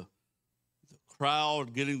through, the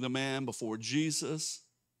crowd getting the man before Jesus,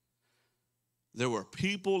 there were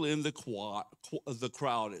people in the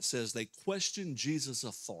crowd, it says, they questioned Jesus'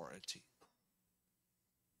 authority.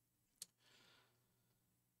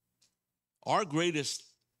 Our greatest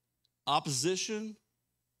opposition,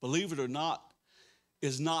 believe it or not,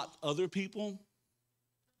 is not other people.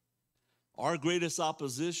 Our greatest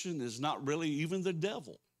opposition is not really even the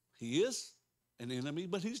devil. He is an enemy,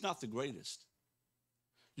 but he's not the greatest.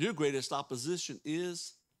 Your greatest opposition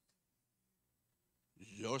is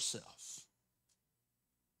yourself.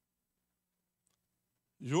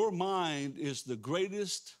 Your mind is the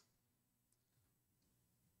greatest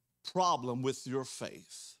problem with your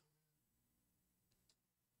faith.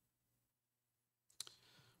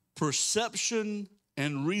 Perception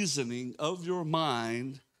and reasoning of your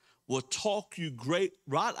mind will talk you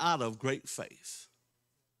right out of great faith.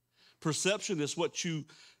 Perception is what you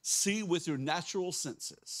see with your natural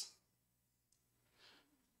senses.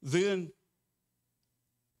 Then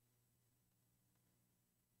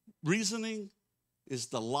reasoning is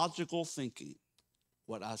the logical thinking.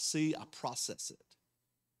 What I see, I process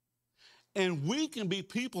it. And we can be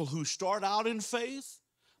people who start out in faith,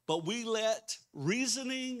 but we let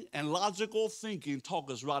reasoning and logical thinking talk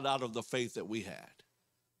us right out of the faith that we had.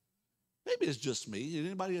 Maybe it's just me. Did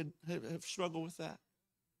anybody have struggled with that?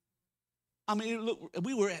 I mean, look,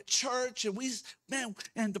 we were at church and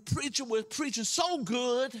and the preacher was preaching so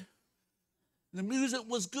good. The music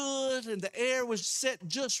was good and the air was set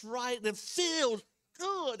just right and it felt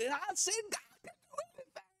good. And I said, God can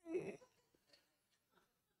do anything.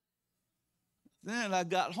 Then I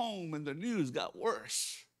got home and the news got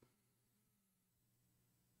worse.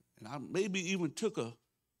 And I maybe even took a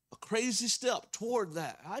a crazy step toward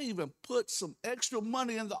that. I even put some extra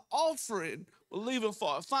money in the offering, believing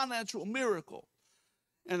for a financial miracle.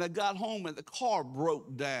 And I got home and the car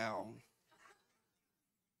broke down.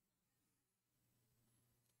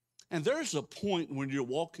 And there's a point when you're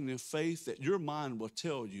walking in faith that your mind will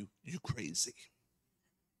tell you, you're crazy.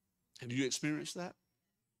 Have you experienced that?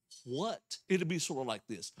 What? It'll be sort of like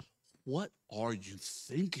this. What are you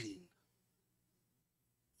thinking?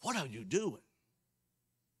 What are you doing?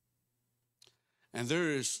 And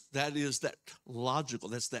that is that logical,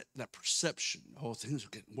 that's that perception. Oh, things are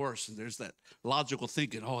getting worse. And there's that logical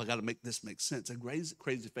thinking, oh, I got to make this make sense. And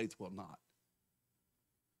crazy faith will not.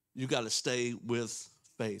 You got to stay with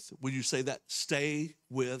faith. Will you say that? Stay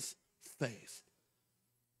with faith.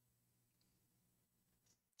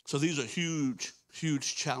 So these are huge,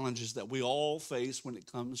 huge challenges that we all face when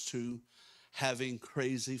it comes to having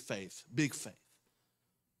crazy faith, big faith,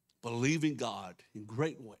 believing God in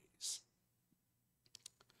great ways.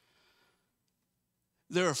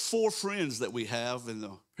 There are 4 friends that we have, and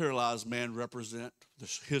the paralyzed man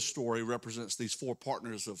his story represents these 4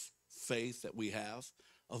 partners of faith that we have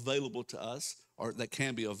available to us, or that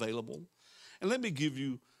can be available. And let me give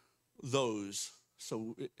you those.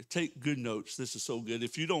 So take good notes. This is so good.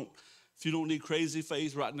 If you don't need crazy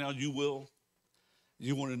faith right now, you will.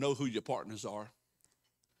 You want to know who your partners are.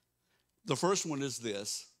 The first one is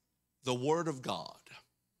this: the Word of God.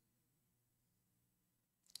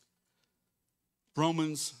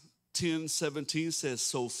 Romans 10:17 says,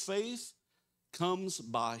 so faith comes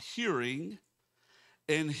by hearing,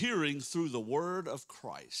 and hearing through the word of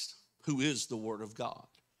Christ, who is the Word of God.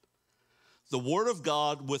 The Word of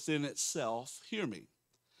God within itself, hear me,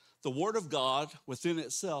 the Word of God within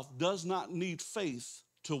itself does not need faith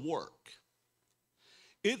to work.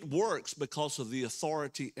 It works because of the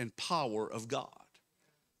authority and power of God.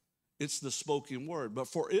 It's the spoken word. But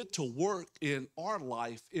for it to work in our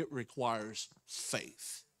life, it requires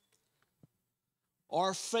faith.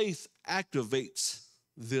 Our faith activates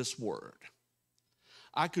this word.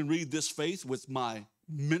 I can read this faith with my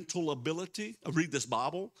mental ability, read this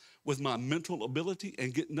Bible with my mental ability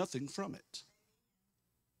and get nothing from it.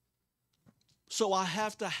 So I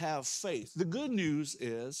have to have faith. The good news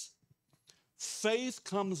is faith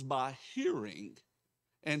comes by hearing,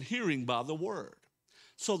 and hearing by the word.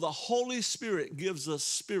 So the Holy Spirit gives us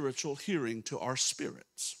spiritual hearing to our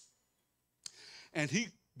spirits. And he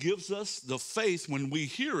gives us the faith when we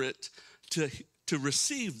hear it to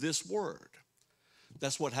receive this word.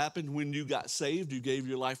 That's what happened when you got saved. You gave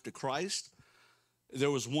your life to Christ.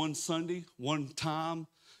 There was one Sunday, one time,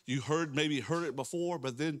 you maybe heard it before,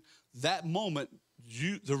 but then that moment,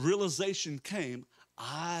 the realization came,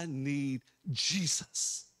 I need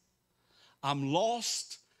Jesus. I'm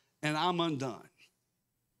lost and I'm undone.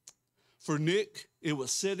 For Nick, it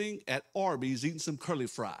was sitting at Arby's eating some curly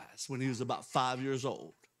fries when he was about 5 years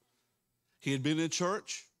old. He had been in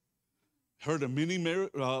church, heard many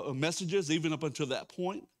messages even up until that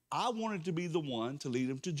point. I wanted to be the one to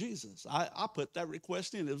lead him to Jesus. I put that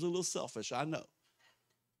request in. It was a little selfish, I know.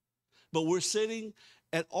 But we're sitting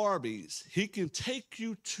at Arby's. He can take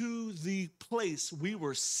you to the place we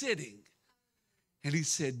were sitting. And he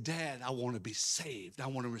said, Dad, I want to be saved. I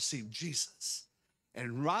want to receive Jesus.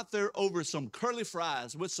 And right there over some curly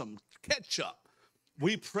fries with some ketchup,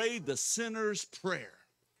 we prayed the sinner's prayer.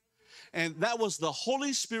 And that was the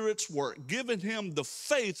Holy Spirit's work, giving him the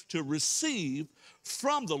faith to receive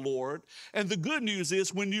from the Lord. And the good news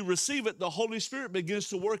is when you receive it, the Holy Spirit begins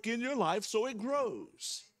to work in your life so it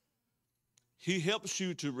grows. He helps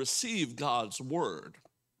you to receive God's word.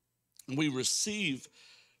 And we receive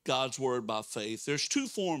God's word by faith. There's 2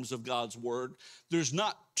 forms of God's word. There's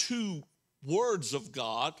not 2 words of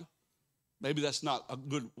God. Maybe that's not a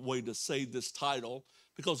good way to say this title,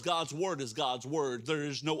 because God's word is God's word. There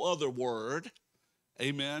is no other word.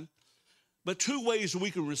 Amen. But 2 ways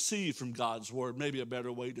we can receive from God's word, maybe a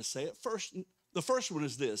better way to say it. The first one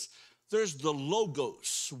is this. There's the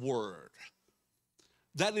Logos word.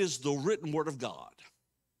 That is the written word of God.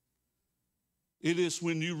 It is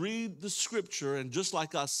when you read the scripture, and just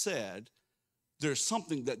like I said, there's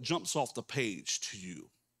something that jumps off the page to you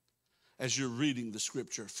as you're reading the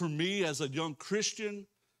scripture. For me, as a young Christian,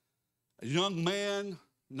 a young man,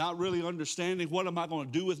 not really understanding what am I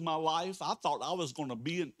going to do with my life, I thought I was going to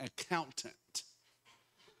be an accountant.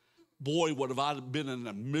 Boy, what have I been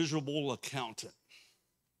a miserable accountant.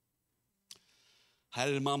 Had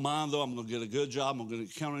it in my mind, though, I'm going to get a good job. I'm going to get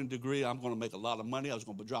an accounting degree. I'm going to make a lot of money. I was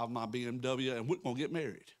going to drive my BMW, and we're going to get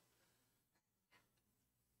married.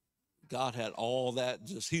 God had all that.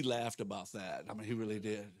 He laughed about that. I mean, he really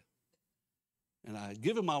did. And I had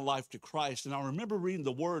given my life to Christ. And I remember reading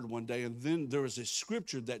the word one day, and then there was a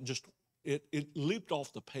scripture that just, it leaped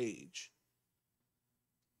off the page.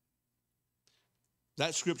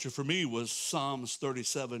 That scripture for me was Psalms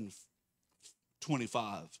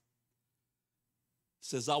 37:25. It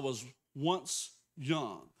says, I was once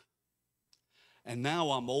young, and now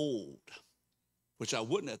I'm old, which I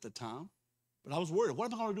wouldn't at the time, but I was worried.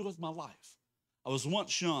 What am I going to do with my life? I was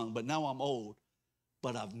once young, but now I'm old,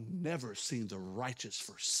 but I've never seen the righteous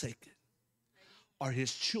forsaken or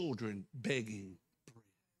his children begging bread.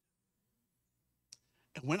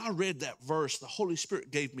 And when I read that verse, the Holy Spirit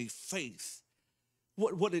gave me faith.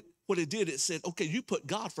 What it did, it said, okay, you put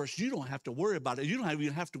God first. You don't have to worry about it. You don't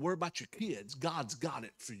even have to worry about your kids. God's got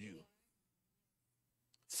it for you.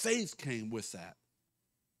 Faith came with that.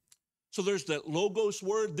 So there's that logos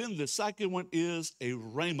word. Then the second one is a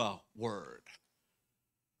rhema word.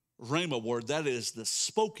 Rhema word, that is the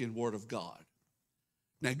spoken word of God.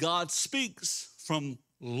 Now, God speaks from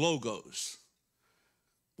logos.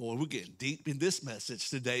 Boy, we're getting deep in this message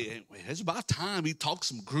today, ain't we? It's about time he talks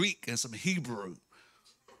some Greek and some Hebrew.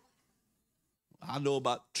 I know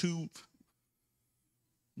about 2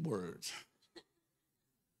 words.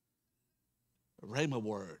 A rhema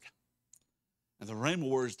word. And the rhema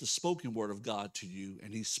word is the spoken word of God to you,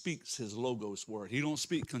 and he speaks his logos word. He don't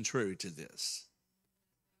speak contrary to this.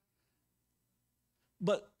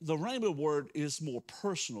 But the rhema word is more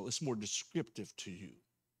personal. It's more descriptive to you.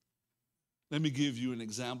 Let me give you an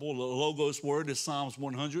example. The logos word is Psalms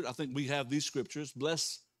 100. I think we have these scriptures.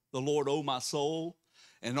 Bless the Lord, O my soul,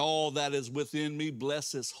 and all that is within me.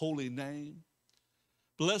 Bless his holy name.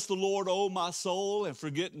 Bless the Lord, O my soul, and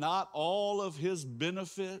forget not all of his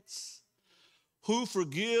benefits, who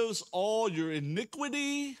forgives all your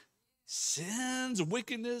iniquity, sins,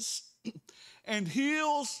 wickedness, and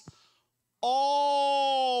heals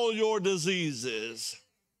all your diseases.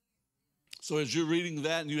 So as you're reading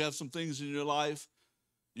that and you have some things in your life,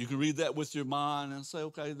 you can read that with your mind and say,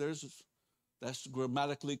 okay, that's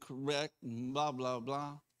grammatically correct, and blah, blah,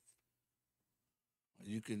 blah.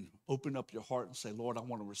 You can open up your heart and say, Lord, I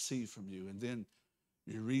want to receive from you. And then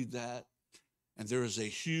you read that, and there is a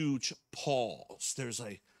huge pause. There's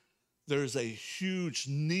a huge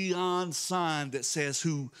neon sign that says,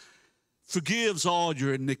 who forgives all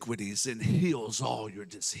your iniquities and heals all your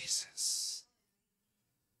diseases.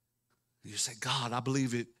 You say, God, I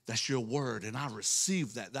believe it. That's your word, and I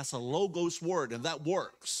receive that. That's a logos word, and that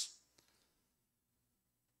works.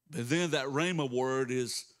 But then that rhema word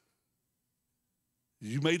is,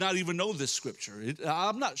 you may not even know this scripture.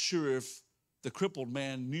 I'm not sure if the crippled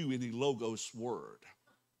man knew any logos word.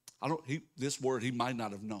 This word he might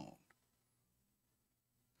not have known.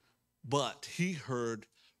 But he heard,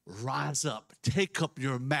 rise up, take up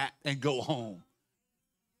your mat, and go home.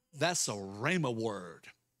 That's a rhema word.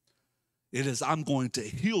 It is, I'm going to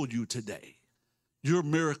heal you today. Your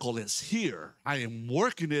miracle is here. I am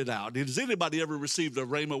working it out. Has anybody ever received a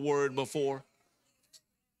rhema word before?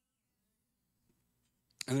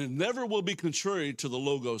 And it never will be contrary to the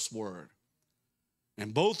logos word.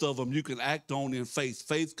 And both of them you can act on in faith.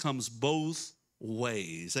 Faith comes both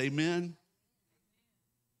ways. Amen?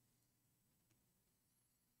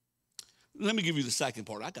 Let me give you the second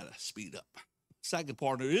part. I got to speed up. Second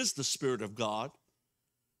part is the Spirit of God.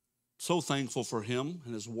 So thankful for him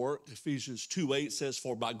and his work. Ephesians 2:8 says,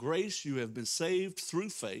 for by grace you have been saved through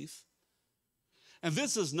faith. And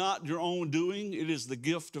this is not your own doing. It is the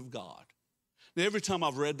gift of God. Now, every time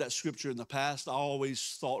I've read that scripture in the past, I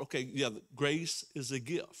always thought, okay, yeah, grace is a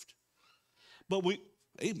gift. But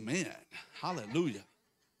amen, hallelujah.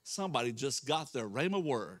 Somebody just got their rhema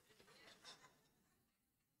word.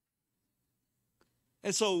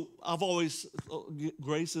 And so I've always,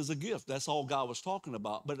 grace is a gift. That's all God was talking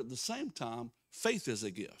about. But at the same time, faith is a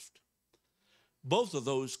gift. Both of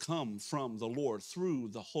those come from the Lord through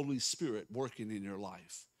the Holy Spirit working in your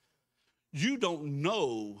life. You don't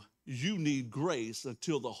know you need grace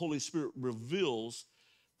until the Holy Spirit reveals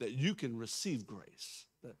that you can receive grace.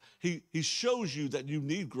 He shows you that you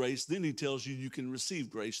need grace, then he tells you you can receive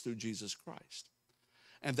grace through Jesus Christ.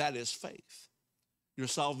 And that is faith. Your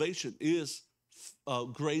salvation is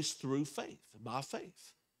grace through faith, by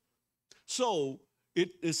faith. So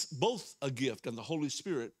it is both a gift, and the Holy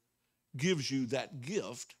Spirit gives you that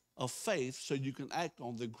gift of faith so you can act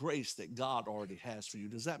on the grace that God already has for you.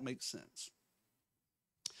 Does that make sense?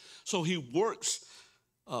 So he works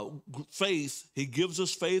faith. He gives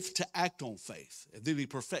us faith to act on faith, and then he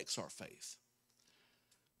perfects our faith.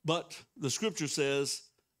 But the scripture says,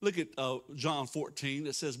 look at John 14.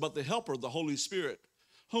 It says, but the helper, the Holy Spirit,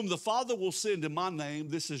 whom the Father will send in my name,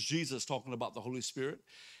 this is Jesus talking about the Holy Spirit,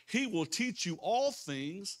 he will teach you all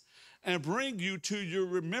things and bring you to your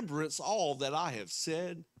remembrance all that I have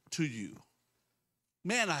said to you.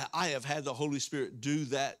 Man, I have had the Holy Spirit do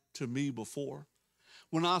that to me before.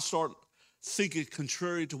 When I start thinking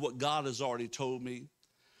contrary to what God has already told me,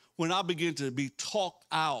 when I begin to be talked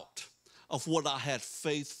out of what I had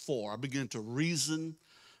faith for, I begin to reason,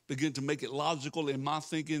 begin to make it logical in my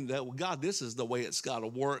thinking that, well, God, this is the way it's got to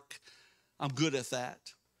work. I'm good at that.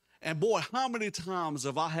 And boy, how many times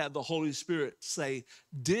have I had the Holy Spirit say,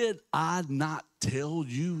 did I not tell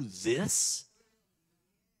you this?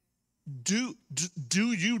 Do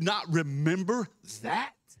you not remember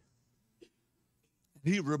that?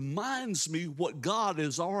 He reminds me what God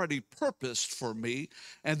has already purposed for me,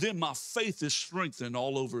 and then my faith is strengthened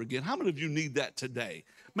all over again. How many of you need that today?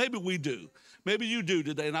 Maybe we do. Maybe you do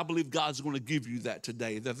today, and I believe God's going to give you that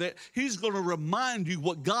today. That He's going to remind you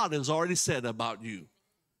what God has already said about you.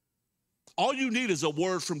 All you need is a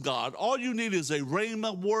word from God. All you need is a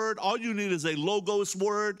rhema word. All you need is a logos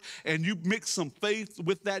word, and you mix some faith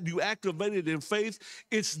with that. You activate it in faith.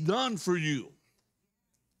 It's done for you.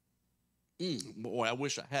 Boy, I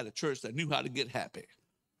wish I had a church that knew how to get happy.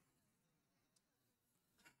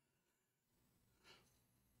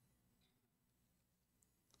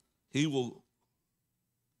 He will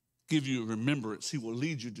give you remembrance. He will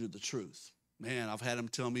lead you to the truth. Man, I've had him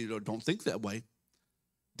tell me, don't think that way.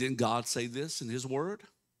 Didn't God say this in his word?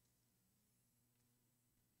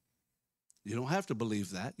 You don't have to believe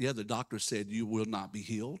that. Yeah, the doctor said you will not be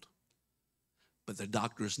healed, but the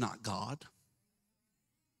doctor is not God.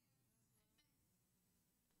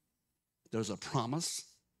 There's a promise.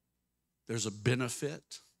 There's a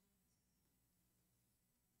benefit.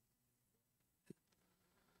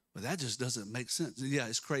 But that just doesn't make sense. Yeah,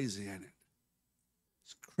 it's crazy, ain't it?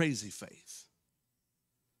 It's crazy faith.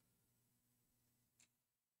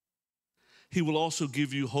 He will also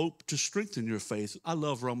give you hope to strengthen your faith. I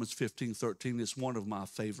love Romans 15:13. It's one of my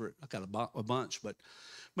favorite. I got a bunch, but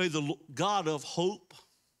may the God of hope,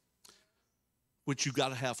 which you got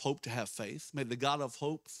to have hope to have faith. May the God of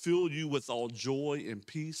hope fill you with all joy and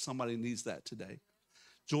peace. Somebody needs that today.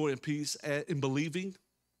 Joy and peace in believing,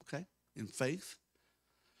 okay, in faith,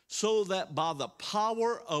 so that by the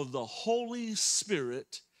power of the Holy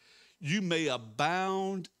Spirit, you may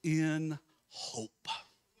abound in hope.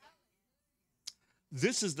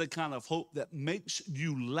 This is the kind of hope that makes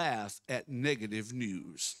you laugh at negative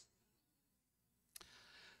news.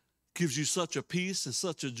 Gives you such a peace and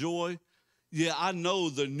such a joy. Yeah, I know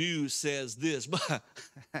the news says this, but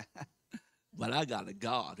I got a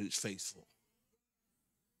God who's faithful.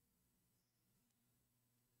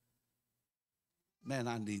 Man,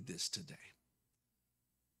 I need this today.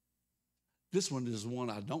 This one is one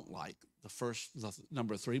I don't like, the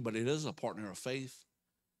number 3, but it is a partner of faith.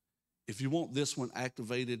 If you want this one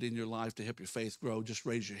activated in your life to help your faith grow, just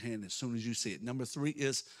raise your hand as soon as you see it. Number 3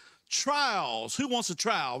 is trials. Who wants a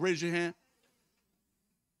trial? Raise your hand.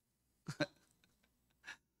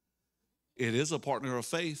 It is a partner of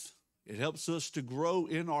faith. It helps us to grow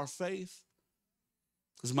in our faith.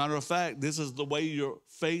 As a matter of fact, this is the way your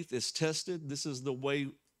faith is tested. This is the way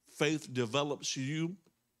faith develops you.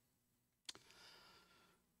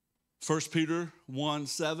 1 Peter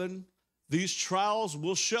 1:7, these trials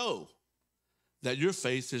will show that your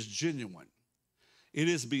faith is genuine. It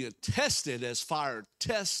is being tested as fire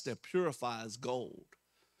tests and purifies gold.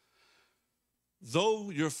 Though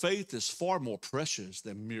your faith is far more precious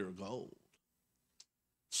than mere gold.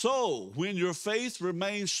 So when your faith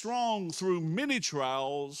remains strong through many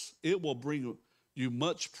trials, it will bring you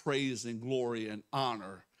much praise and glory and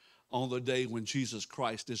honor on the day when Jesus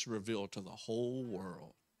Christ is revealed to the whole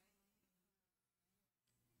world.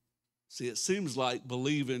 See, it seems like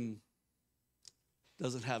believing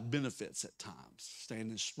doesn't have benefits at times.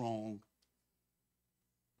 Standing strong,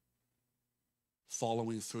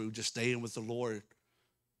 following through, just staying with the Lord.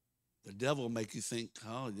 The devil will make you think,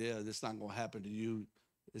 oh yeah, this is not going to happen to you.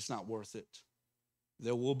 It's not worth it.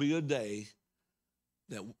 There will be a day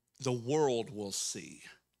that the world will see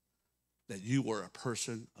that you were a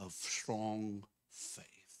person of strong faith.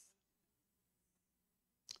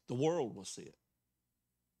 The world will see it.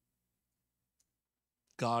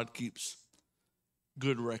 God keeps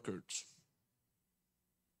good records.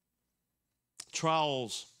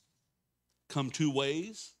 Trials come 2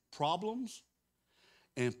 ways, problems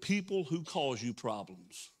and people who cause you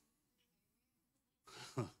problems.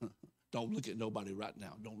 Don't look at nobody right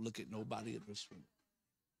now. Don't look at nobody in this room.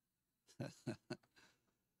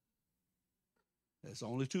 There's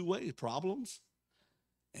only 2 ways, problems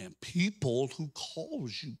and people who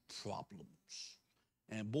cause you problems.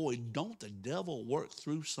 And boy, don't the devil work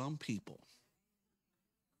through some people.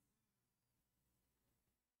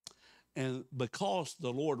 And because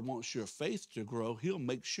the Lord wants your faith to grow, he'll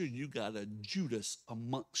make sure you got a Judas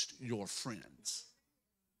amongst your friends.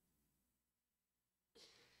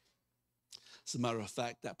 As a matter of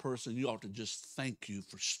fact, that person, you ought to just thank you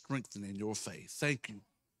for strengthening your faith. Thank you.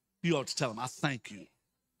 You ought to tell them, I thank you.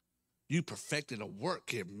 You perfected a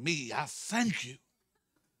work in me. I thank you.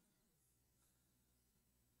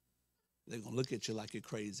 They're going to look at you like you're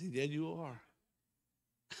crazy. Yeah, you are.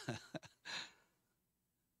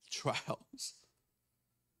 Trials.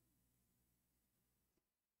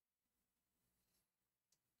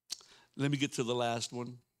 Let me get to the last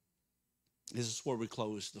one. This is where we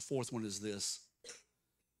close. The fourth one is this: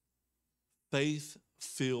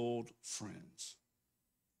 faith-filled friends.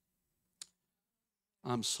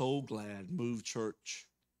 I'm so glad Move Church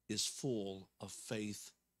is full of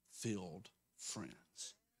faith-filled friends.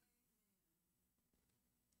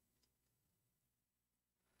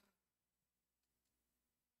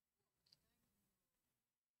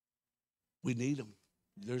 We need them.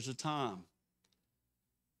 There's a time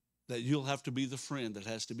that you'll have to be the friend that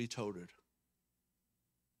has to be toted.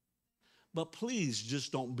 But please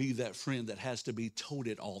just don't be that friend that has to be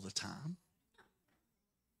toted all the time.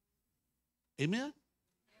 Amen?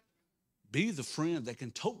 Be the friend that can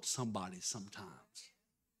tote somebody sometimes.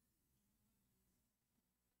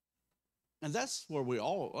 And that's where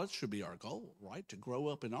that should be our goal, right? To grow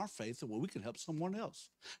up in our faith and where we can help someone else.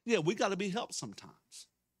 Yeah, we got to be helped sometimes.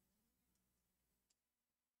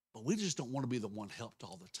 But we just don't want to be the one helped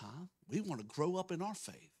all the time. We want to grow up in our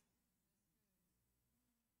faith.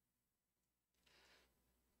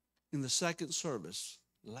 In the second service,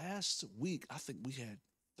 last week, I think we had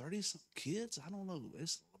 30-some kids. I don't know.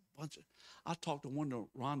 It's a bunch of. I talked to one of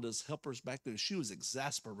Rhonda's helpers back there. She was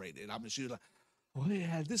exasperated. I mean, she was like, "Oh, they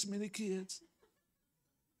had this many kids."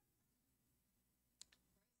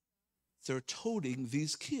 They're toting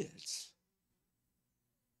these kids.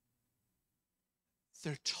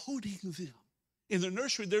 They're toting them. In the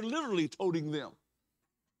nursery, they're literally toting them.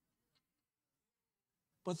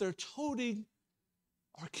 But they're toting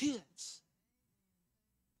our kids.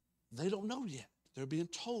 They don't know yet. They're being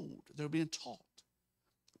told. They're being taught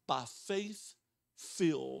by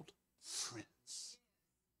faith-filled friends.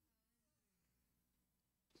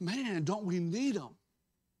 Man, don't we need them?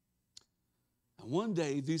 And one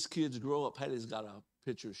day, these kids grow up. Hattie's got a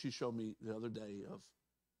picture she showed me the other day of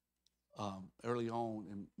early on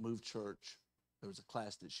in Move Church. There was a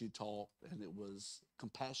class that she taught, and it was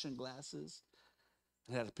compassion glasses.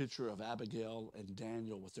 It had a picture of Abigail and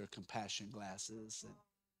Daniel with their compassion glasses.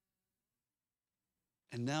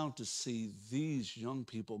 And now to see these young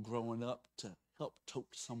people growing up to help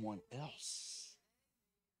tote someone else.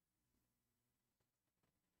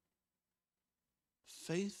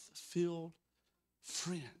 Faith-filled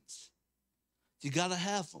friends. You got to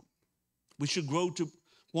have them. We should grow to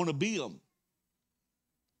want to be them.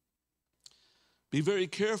 Be very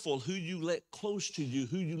careful who you let close to you,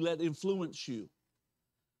 who you let influence you.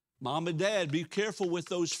 Mom and dad, be careful with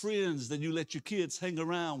those friends that you let your kids hang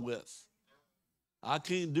around with. I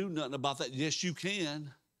can't do nothing about that. Yes, you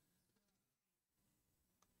can.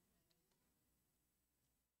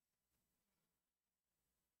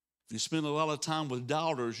 If you spend a lot of time with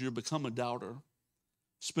doubters, you'll become a doubter.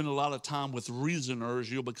 Spend a lot of time with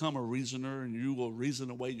reasoners, you'll become a reasoner, and you will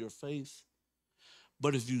reason away your faith.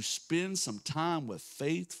 But if you spend some time with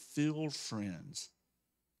faith-filled friends,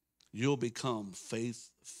 you'll become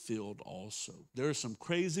faith-filled also. There are some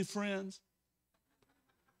crazy friends,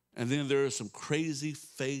 and then there are some crazy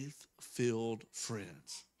faith-filled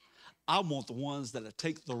friends. I want the ones that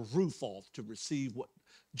take the roof off to receive what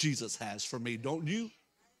Jesus has for me, don't you?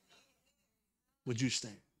 Would you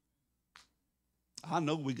stand? I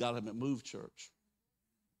know we got them at Move Church.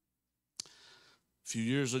 A few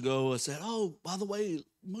years ago, I said, oh, by the way,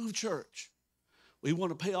 Move Church, we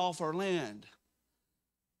want to pay off our land.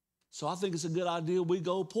 So I think it's a good idea we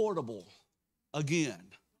go portable again.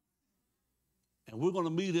 And we're going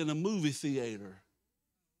to meet in a movie theater.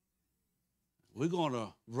 We're going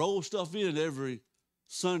to roll stuff in every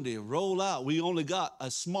Sunday and roll out. We only got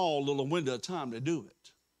a small little window of time to do it.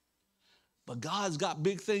 But God's got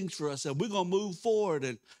big things for us, and we're going to move forward.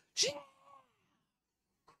 And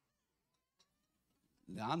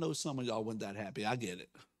now, I know some of y'all weren't that happy. I get it.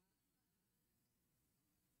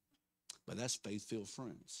 But that's faith-filled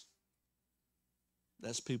friends.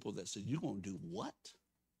 That's people that say, you're going to do what?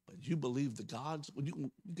 But you believe the God's, when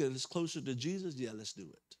you get us closer to Jesus, yeah, let's do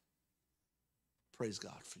it. Praise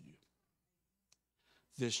God for you.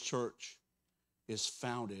 This church is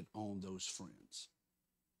founded on those friends.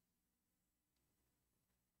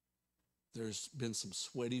 There's been some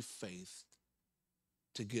sweaty faith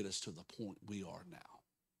to get us to the point we are now.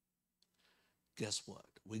 Guess what?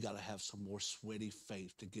 We got to have some more sweaty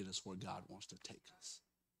faith to get us where God wants to take us.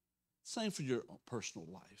 Same for your personal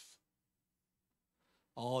life.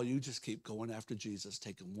 Oh, you just keep going after Jesus,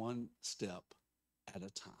 taking one step at a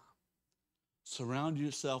time. Surround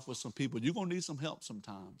yourself with some people. You're going to need some help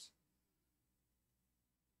sometimes.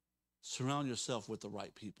 Surround yourself with the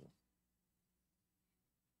right people.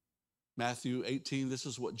 Matthew 18, this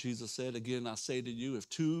is what Jesus said. Again, I say to you, if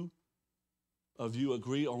two of you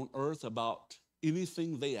agree on earth about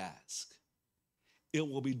anything they ask, it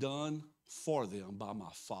will be done for them by my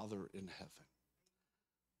Father in heaven.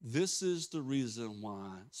 This is the reason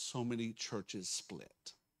why so many churches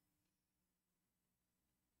split.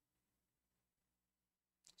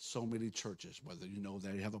 So many churches, whether you know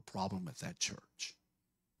they have a problem at that church.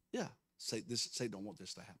 Yeah, Satan don't want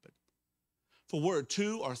this to happen. For where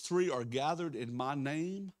 2 or 3 are gathered in my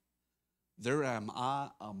name, there am I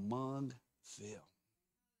among them.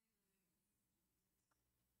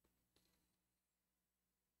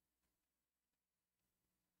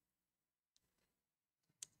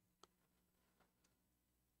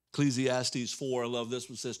 Ecclesiastes 4, I love this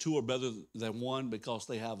one, says, 2 are better than 1 because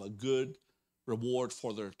they have a good reward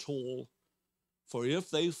for their toil. For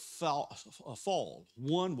if they fall,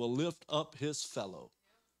 one will lift up his fellow.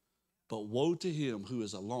 But woe to him who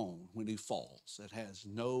is alone when he falls and has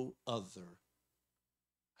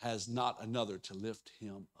not another to lift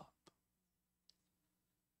him up.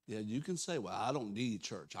 Yeah, you can say, well, I don't need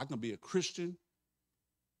church. I can be a Christian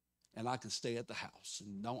and I can stay at the house.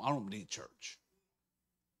 And I don't need church.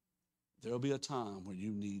 There'll be a time when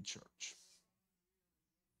you need church.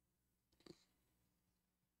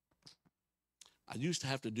 I used to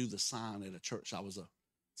have to do the sign at a church. I was an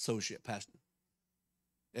associate pastor.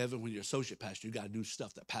 Evan, when you're associate pastor, you got to do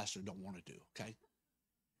stuff that pastors don't want to do, okay?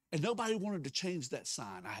 And nobody wanted to change that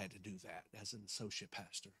sign. I had to do that as an associate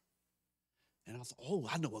pastor. And I thought, oh,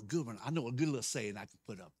 I know a good one. I know a good little saying I can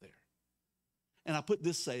put up there. And I put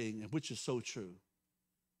this saying, which is so true.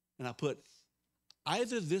 And I put,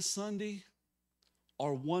 either this Sunday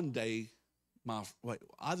or one day,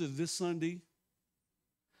 either this Sunday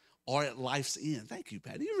or at life's end. Thank you,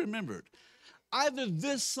 Patty. You remembered. Either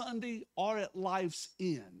this Sunday or at life's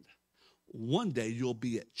end. One day you'll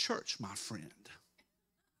be at church, my friend.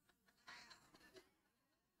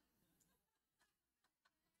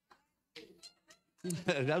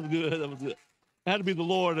 That was good. That was good. It had to be the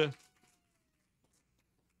Lord.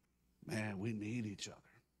 Man, we need each other.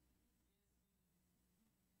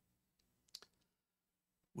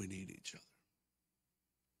 We need each other.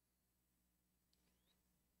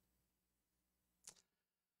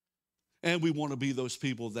 And we want to be those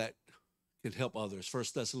people that can help others. 1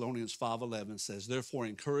 Thessalonians 5:11 says, therefore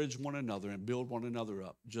encourage one another and build one another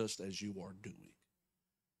up just as you are doing.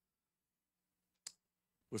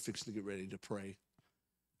 We're fixing to get ready to pray.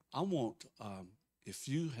 I want, if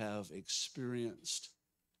you have experienced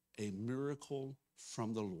a miracle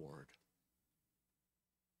from the Lord,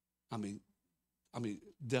 I mean,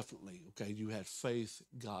 definitely, okay, you had faith,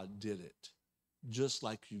 God did it, just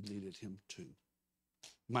like you needed him to.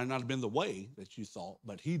 Might not have been the way that you thought,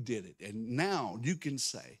 but he did it. And now you can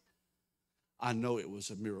say, I know it was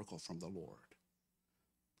a miracle from the Lord.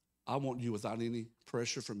 I want you, without any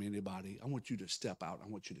pressure from anybody, I want you to step out. I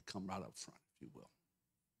want you to come right up front, if you will.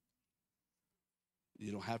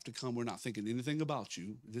 You don't have to come. We're not thinking anything about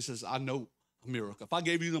you. This is, I know, a miracle. If I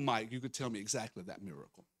gave you the mic, you could tell me exactly that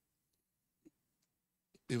miracle.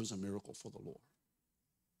 It was a miracle for the Lord,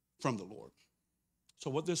 from the Lord. So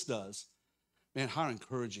what this does, man, how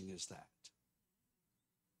encouraging is that?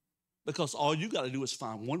 Because all you got to do is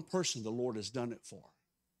find one person the Lord has done it for.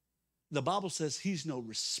 The Bible says he's no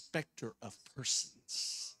respecter of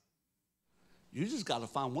persons. You just got to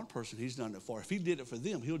find one person he's done it for. If he did it for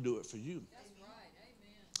them, he'll do it for you. That's right.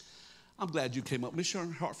 Amen. I'm glad you came up. Miss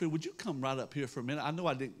Sharon Hartfield, would you come right up here for a minute? I know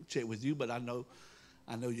I didn't chat with you, but I know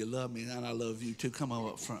you love me and I love you too. Come on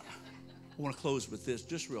up front. I want to close with this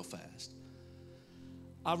just real fast.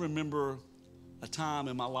 I remember a time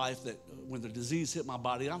in my life that when the disease hit my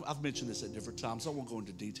body, I've mentioned this at different times, so I won't go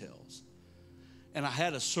into details. And I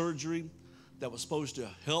had a surgery that was supposed to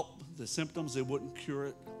help the symptoms. It wouldn't cure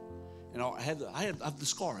it. And I had the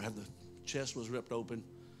scar. The chest was ripped open,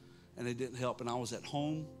 and it didn't help. And I was at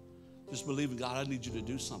home just believing, God, I need you to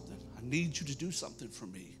do something. I need you to do something for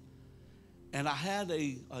me. And I had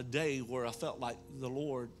a day where I felt like the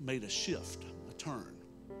Lord made a shift, a turn.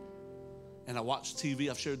 And I watched TV.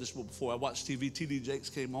 I've shared this before. I watched TV. T.D. Jakes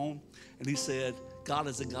came on, and he said, God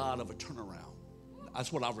is a God of a turnaround.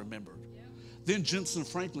 That's what I remembered. Then Jensen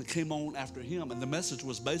Franklin came on after him, and the message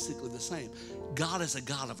was basically the same. God is a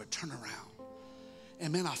God of a turnaround.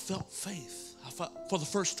 And man, I felt faith. I felt for the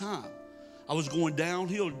first time. I was going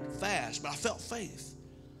downhill fast, but I felt faith.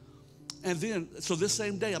 And then, so this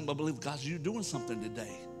same day, I'm going to believe, God, you're doing something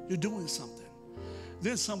today. You're doing something.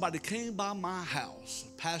 Then somebody came by my house,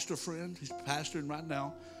 a pastor friend, he's pastoring right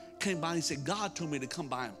now, came by and he said, God told me to come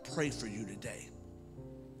by and pray for you today.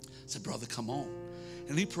 I said, brother, come on.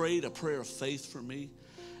 And he prayed a prayer of faith for me.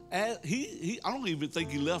 And I don't even think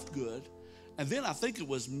he left good. And then I think it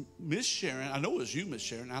was Miss Sharon. I know it was you, Miss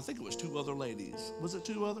Sharon. I think it was 2 other ladies. Was it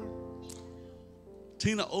 2 other?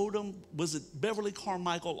 Tina Odom. Was it Beverly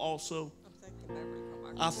Carmichael also? I'm thinking Beverly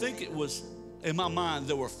Carmichael. I think it was, in my mind,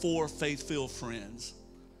 there were 4 faith-filled friends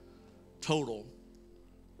total.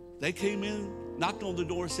 They came in, knocked on the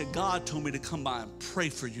door, and said, God told me to come by and pray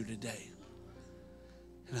for you today.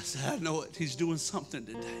 And I said, I know it. He's doing something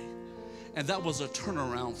today. And that was a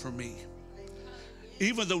turnaround for me.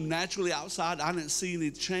 Even though naturally outside I didn't see any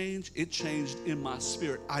change, it changed in my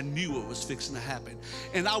spirit. I knew it was fixing to happen.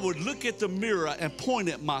 And I would look at the mirror and point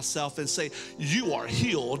at myself and say, you are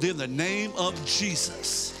healed in the name of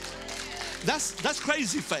Jesus. That's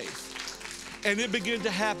crazy faith. And it began to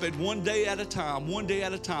happen one day at a time, one day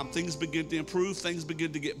at a time. Things begin to improve, things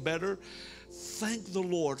begin to get better. Thank the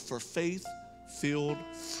Lord for faith-filled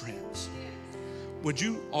friends. Would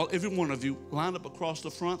you, every one of you, line up across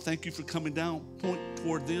the front? Thank you for coming down. Point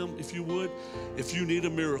toward them, if you would. If you need a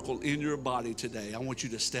miracle in your body today, I want you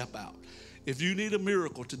to step out. If you need a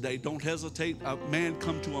miracle today, don't hesitate. A man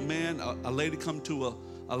come to a man, a lady come to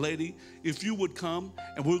a lady. If you would come,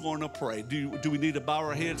 and we're going to pray. Do we need to bow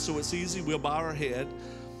our head so it's easy? We'll bow our head.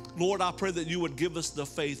 Lord, I pray that you would give us the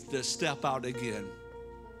faith to step out again.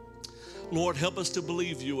 Lord, help us to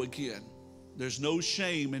believe you again. There's no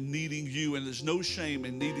shame in needing you, and there's no shame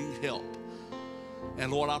in needing help.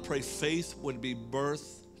 And Lord, I pray faith would be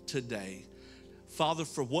birthed today. Father,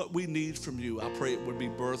 for what we need from you, I pray it would be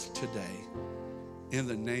birthed today in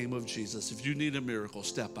the name of Jesus. If you need a miracle,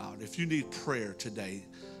 step out. If you need prayer today,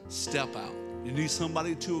 step out. You need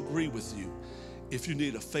somebody to agree with you. If you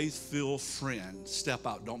need a faith-filled friend, step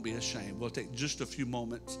out. Don't be ashamed. We'll take just a few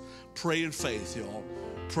moments. Pray in faith, y'all.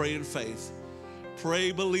 Pray in faith.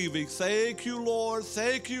 Pray believing. Thank you, Lord.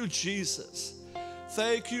 Thank you, Jesus.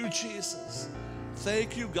 Thank you, Jesus.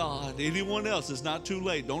 Thank you, God. Anyone else, it's not too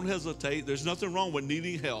late. Don't hesitate. There's nothing wrong with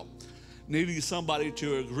needing help, needing somebody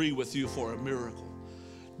to agree with you for a miracle.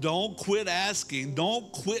 Don't quit asking.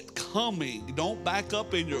 Don't quit coming. Don't back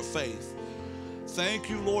up in your faith. Thank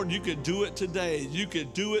you, Lord. You can do it today. You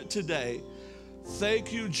can do it today.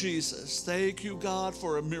 Thank you, Jesus. Thank you, God,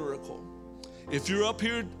 for a miracle. If you're up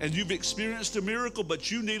here and you've experienced a miracle, but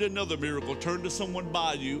you need another miracle, turn to someone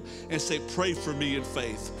by you and say, pray for me in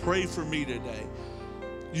faith. Pray for me today.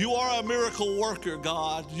 You are a miracle worker,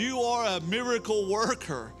 God. You are a miracle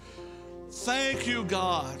worker. Thank you,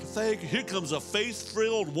 God. Thank you. Here comes a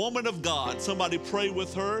faith-filled woman of God. Somebody pray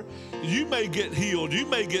with her. You may get healed. You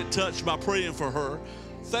may get touched by praying for her.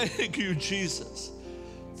 Thank you, Jesus.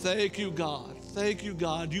 Thank you, God. Thank you,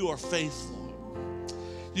 God. You are faithful.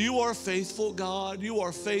 You are faithful, God. You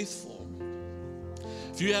are faithful.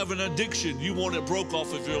 If you have an addiction, you want it broke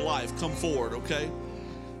off of your life, come forward, okay?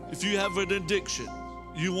 If you have an addiction,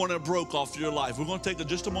 you want it broke off your life. We're going to take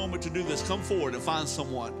just a moment to do this. Come forward and find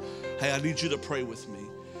someone. Hey, I need you to pray with me.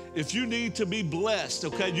 If you need to be blessed,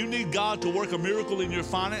 okay, you need God to work a miracle in your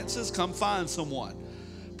finances, come find someone.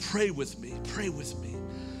 Pray with me. Pray with me.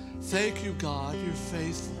 Thank you, God. You're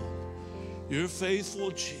faithful. You're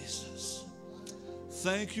faithful, Jesus.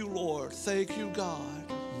 Thank you, Lord. Thank you,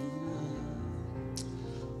 God.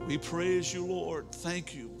 We praise you, Lord.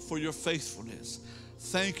 Thank you for your faithfulness.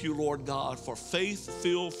 Thank you, Lord God, for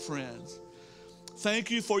faith-filled friends. Thank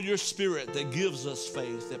you for your spirit that gives us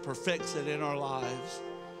faith, that perfects it in our lives.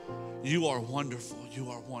 You are wonderful. You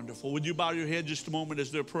are wonderful. Would you bow your head just a moment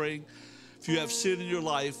as they're praying? If you have sin in your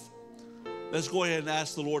life, let's go ahead and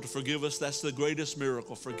ask the Lord to forgive us. That's the greatest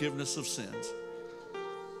miracle, forgiveness of sins.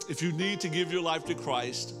 If you need to give your life to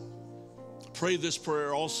Christ, pray this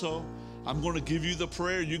prayer also. I'm going to give you the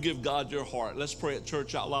prayer. You give God your heart. Let's pray at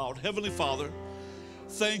church out loud. Heavenly Father,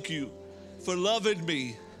 thank you for loving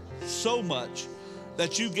me so much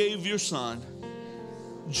that you gave your son,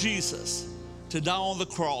 Jesus, to die on the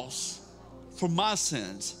cross for my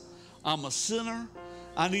sins. I'm a sinner.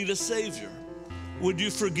 I need a Savior. Would you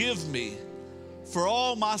forgive me for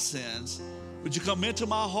all my sins? Would you come into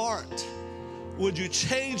my heart? Would you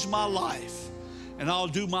change my life? And I'll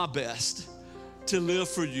do my best to live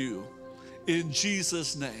for you. In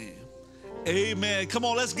Jesus' name, amen. Come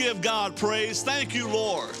on, let's give God praise. Thank you,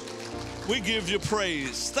 Lord. We give you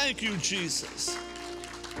praise. Thank you, Jesus.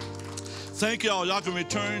 Thank y'all. Y'all can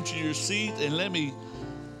return to your seat, and let me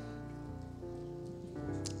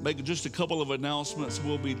make just a couple of announcements.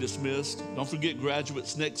 We'll be dismissed. Don't forget,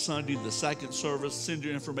 graduates, next Sunday, the second service. Send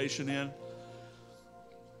your information in.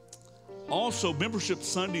 Also, Membership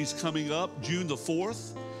Sunday's coming up, June the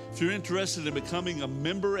 4th. If you're interested in becoming a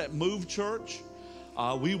member at Move Church,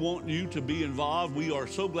 we want you to be involved. We are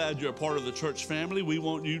so glad you're a part of the church family. We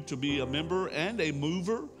want you to be a member and a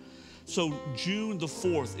mover. So June the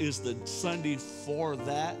 4th is the Sunday for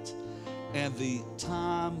that. And the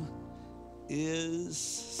time is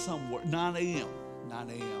somewhere, 9 a.m. 9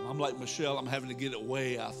 a.m. I'm like Michelle, I'm having to get it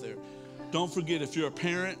way out there. Don't forget, if you're a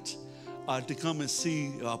parent, to come and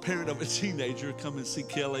see, a parent of a teenager, come and see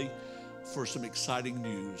Kelly for some exciting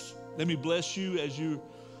news. Let me bless you as you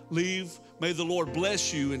leave. May the Lord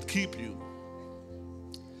bless you and keep you.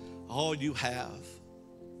 All you have.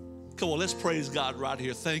 Come on, let's praise God right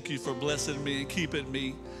here. Thank you for blessing me and keeping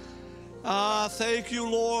me. Thank you,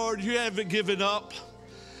 Lord. You haven't given up.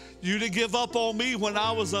 You didn't give up on me when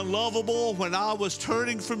I was unlovable, when I was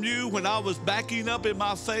turning from you, when I was backing up in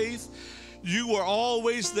my faith. You were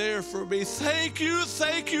always there for me. Thank you,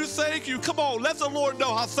 thank you, thank you. Come on, let the Lord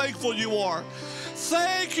know how thankful you are.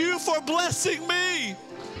 Thank you for blessing me.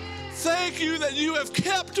 Thank you that you have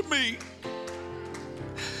kept me.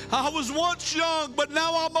 I was once young, but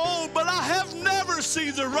now I'm old, but I have never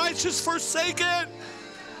seen the righteous forsaken.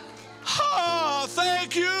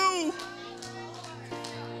 Thank you.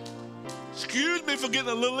 Excuse me for getting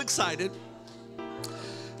a little excited.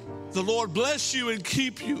 The Lord bless you and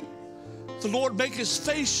keep you. The Lord make his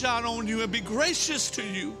face shine on you and be gracious to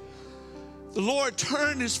you. The Lord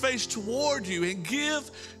turn his face toward you and give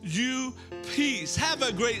you peace. Have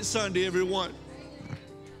a great Sunday, everyone.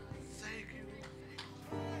 Thank you.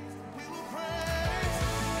 We will praise.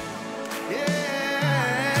 Yeah.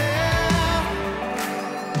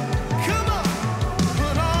 Come on.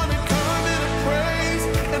 Put on a garment of praise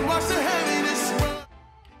and watch the heaviness run.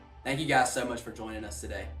 Thank you guys so much for joining us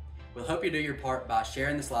today. We'll hope you do your part by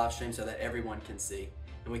sharing this live stream so that everyone can see.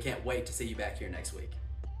 And we can't wait to see you back here next week.